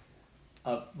miss,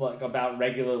 like about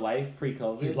regular life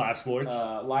pre-COVID, Just live sports.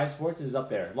 Live sports is up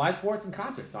there. Live sports and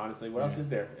concerts. Honestly, what else is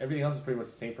there? Everything else is pretty much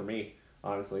the same for me.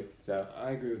 Honestly, so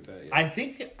I agree with that. Yeah.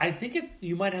 I think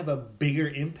you might have a bigger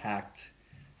impact,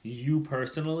 you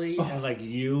personally, and like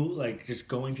just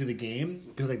going to the game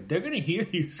because like they're gonna hear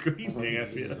you screaming. I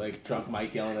feel like drunk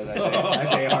Mike yelling at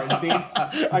Isaiah Hartenstein.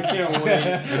 I can't wait.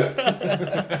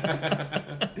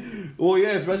 Well, yeah,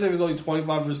 especially if it's only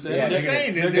 25%. Yeah, I'm just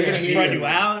saying they're gonna hear spread you. you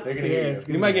out. They're gonna hear you. it's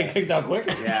You might get kicked out quick.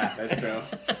 Yeah, that's true.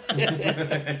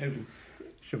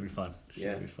 Should be fun.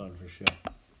 Yeah. Should be fun for sure.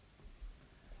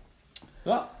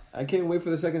 Well, I can't wait for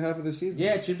the second half of the season.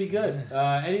 yeah, it should be good.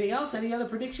 Anything else? Any other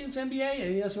predictions, NBA?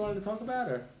 Anything else you wanted to talk about?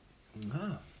 Or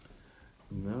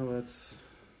No, that's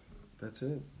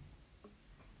it. I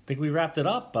think we wrapped it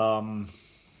up.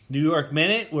 New York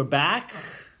Minute, we're back.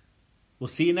 We'll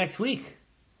see you next week.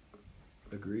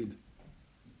 Agreed.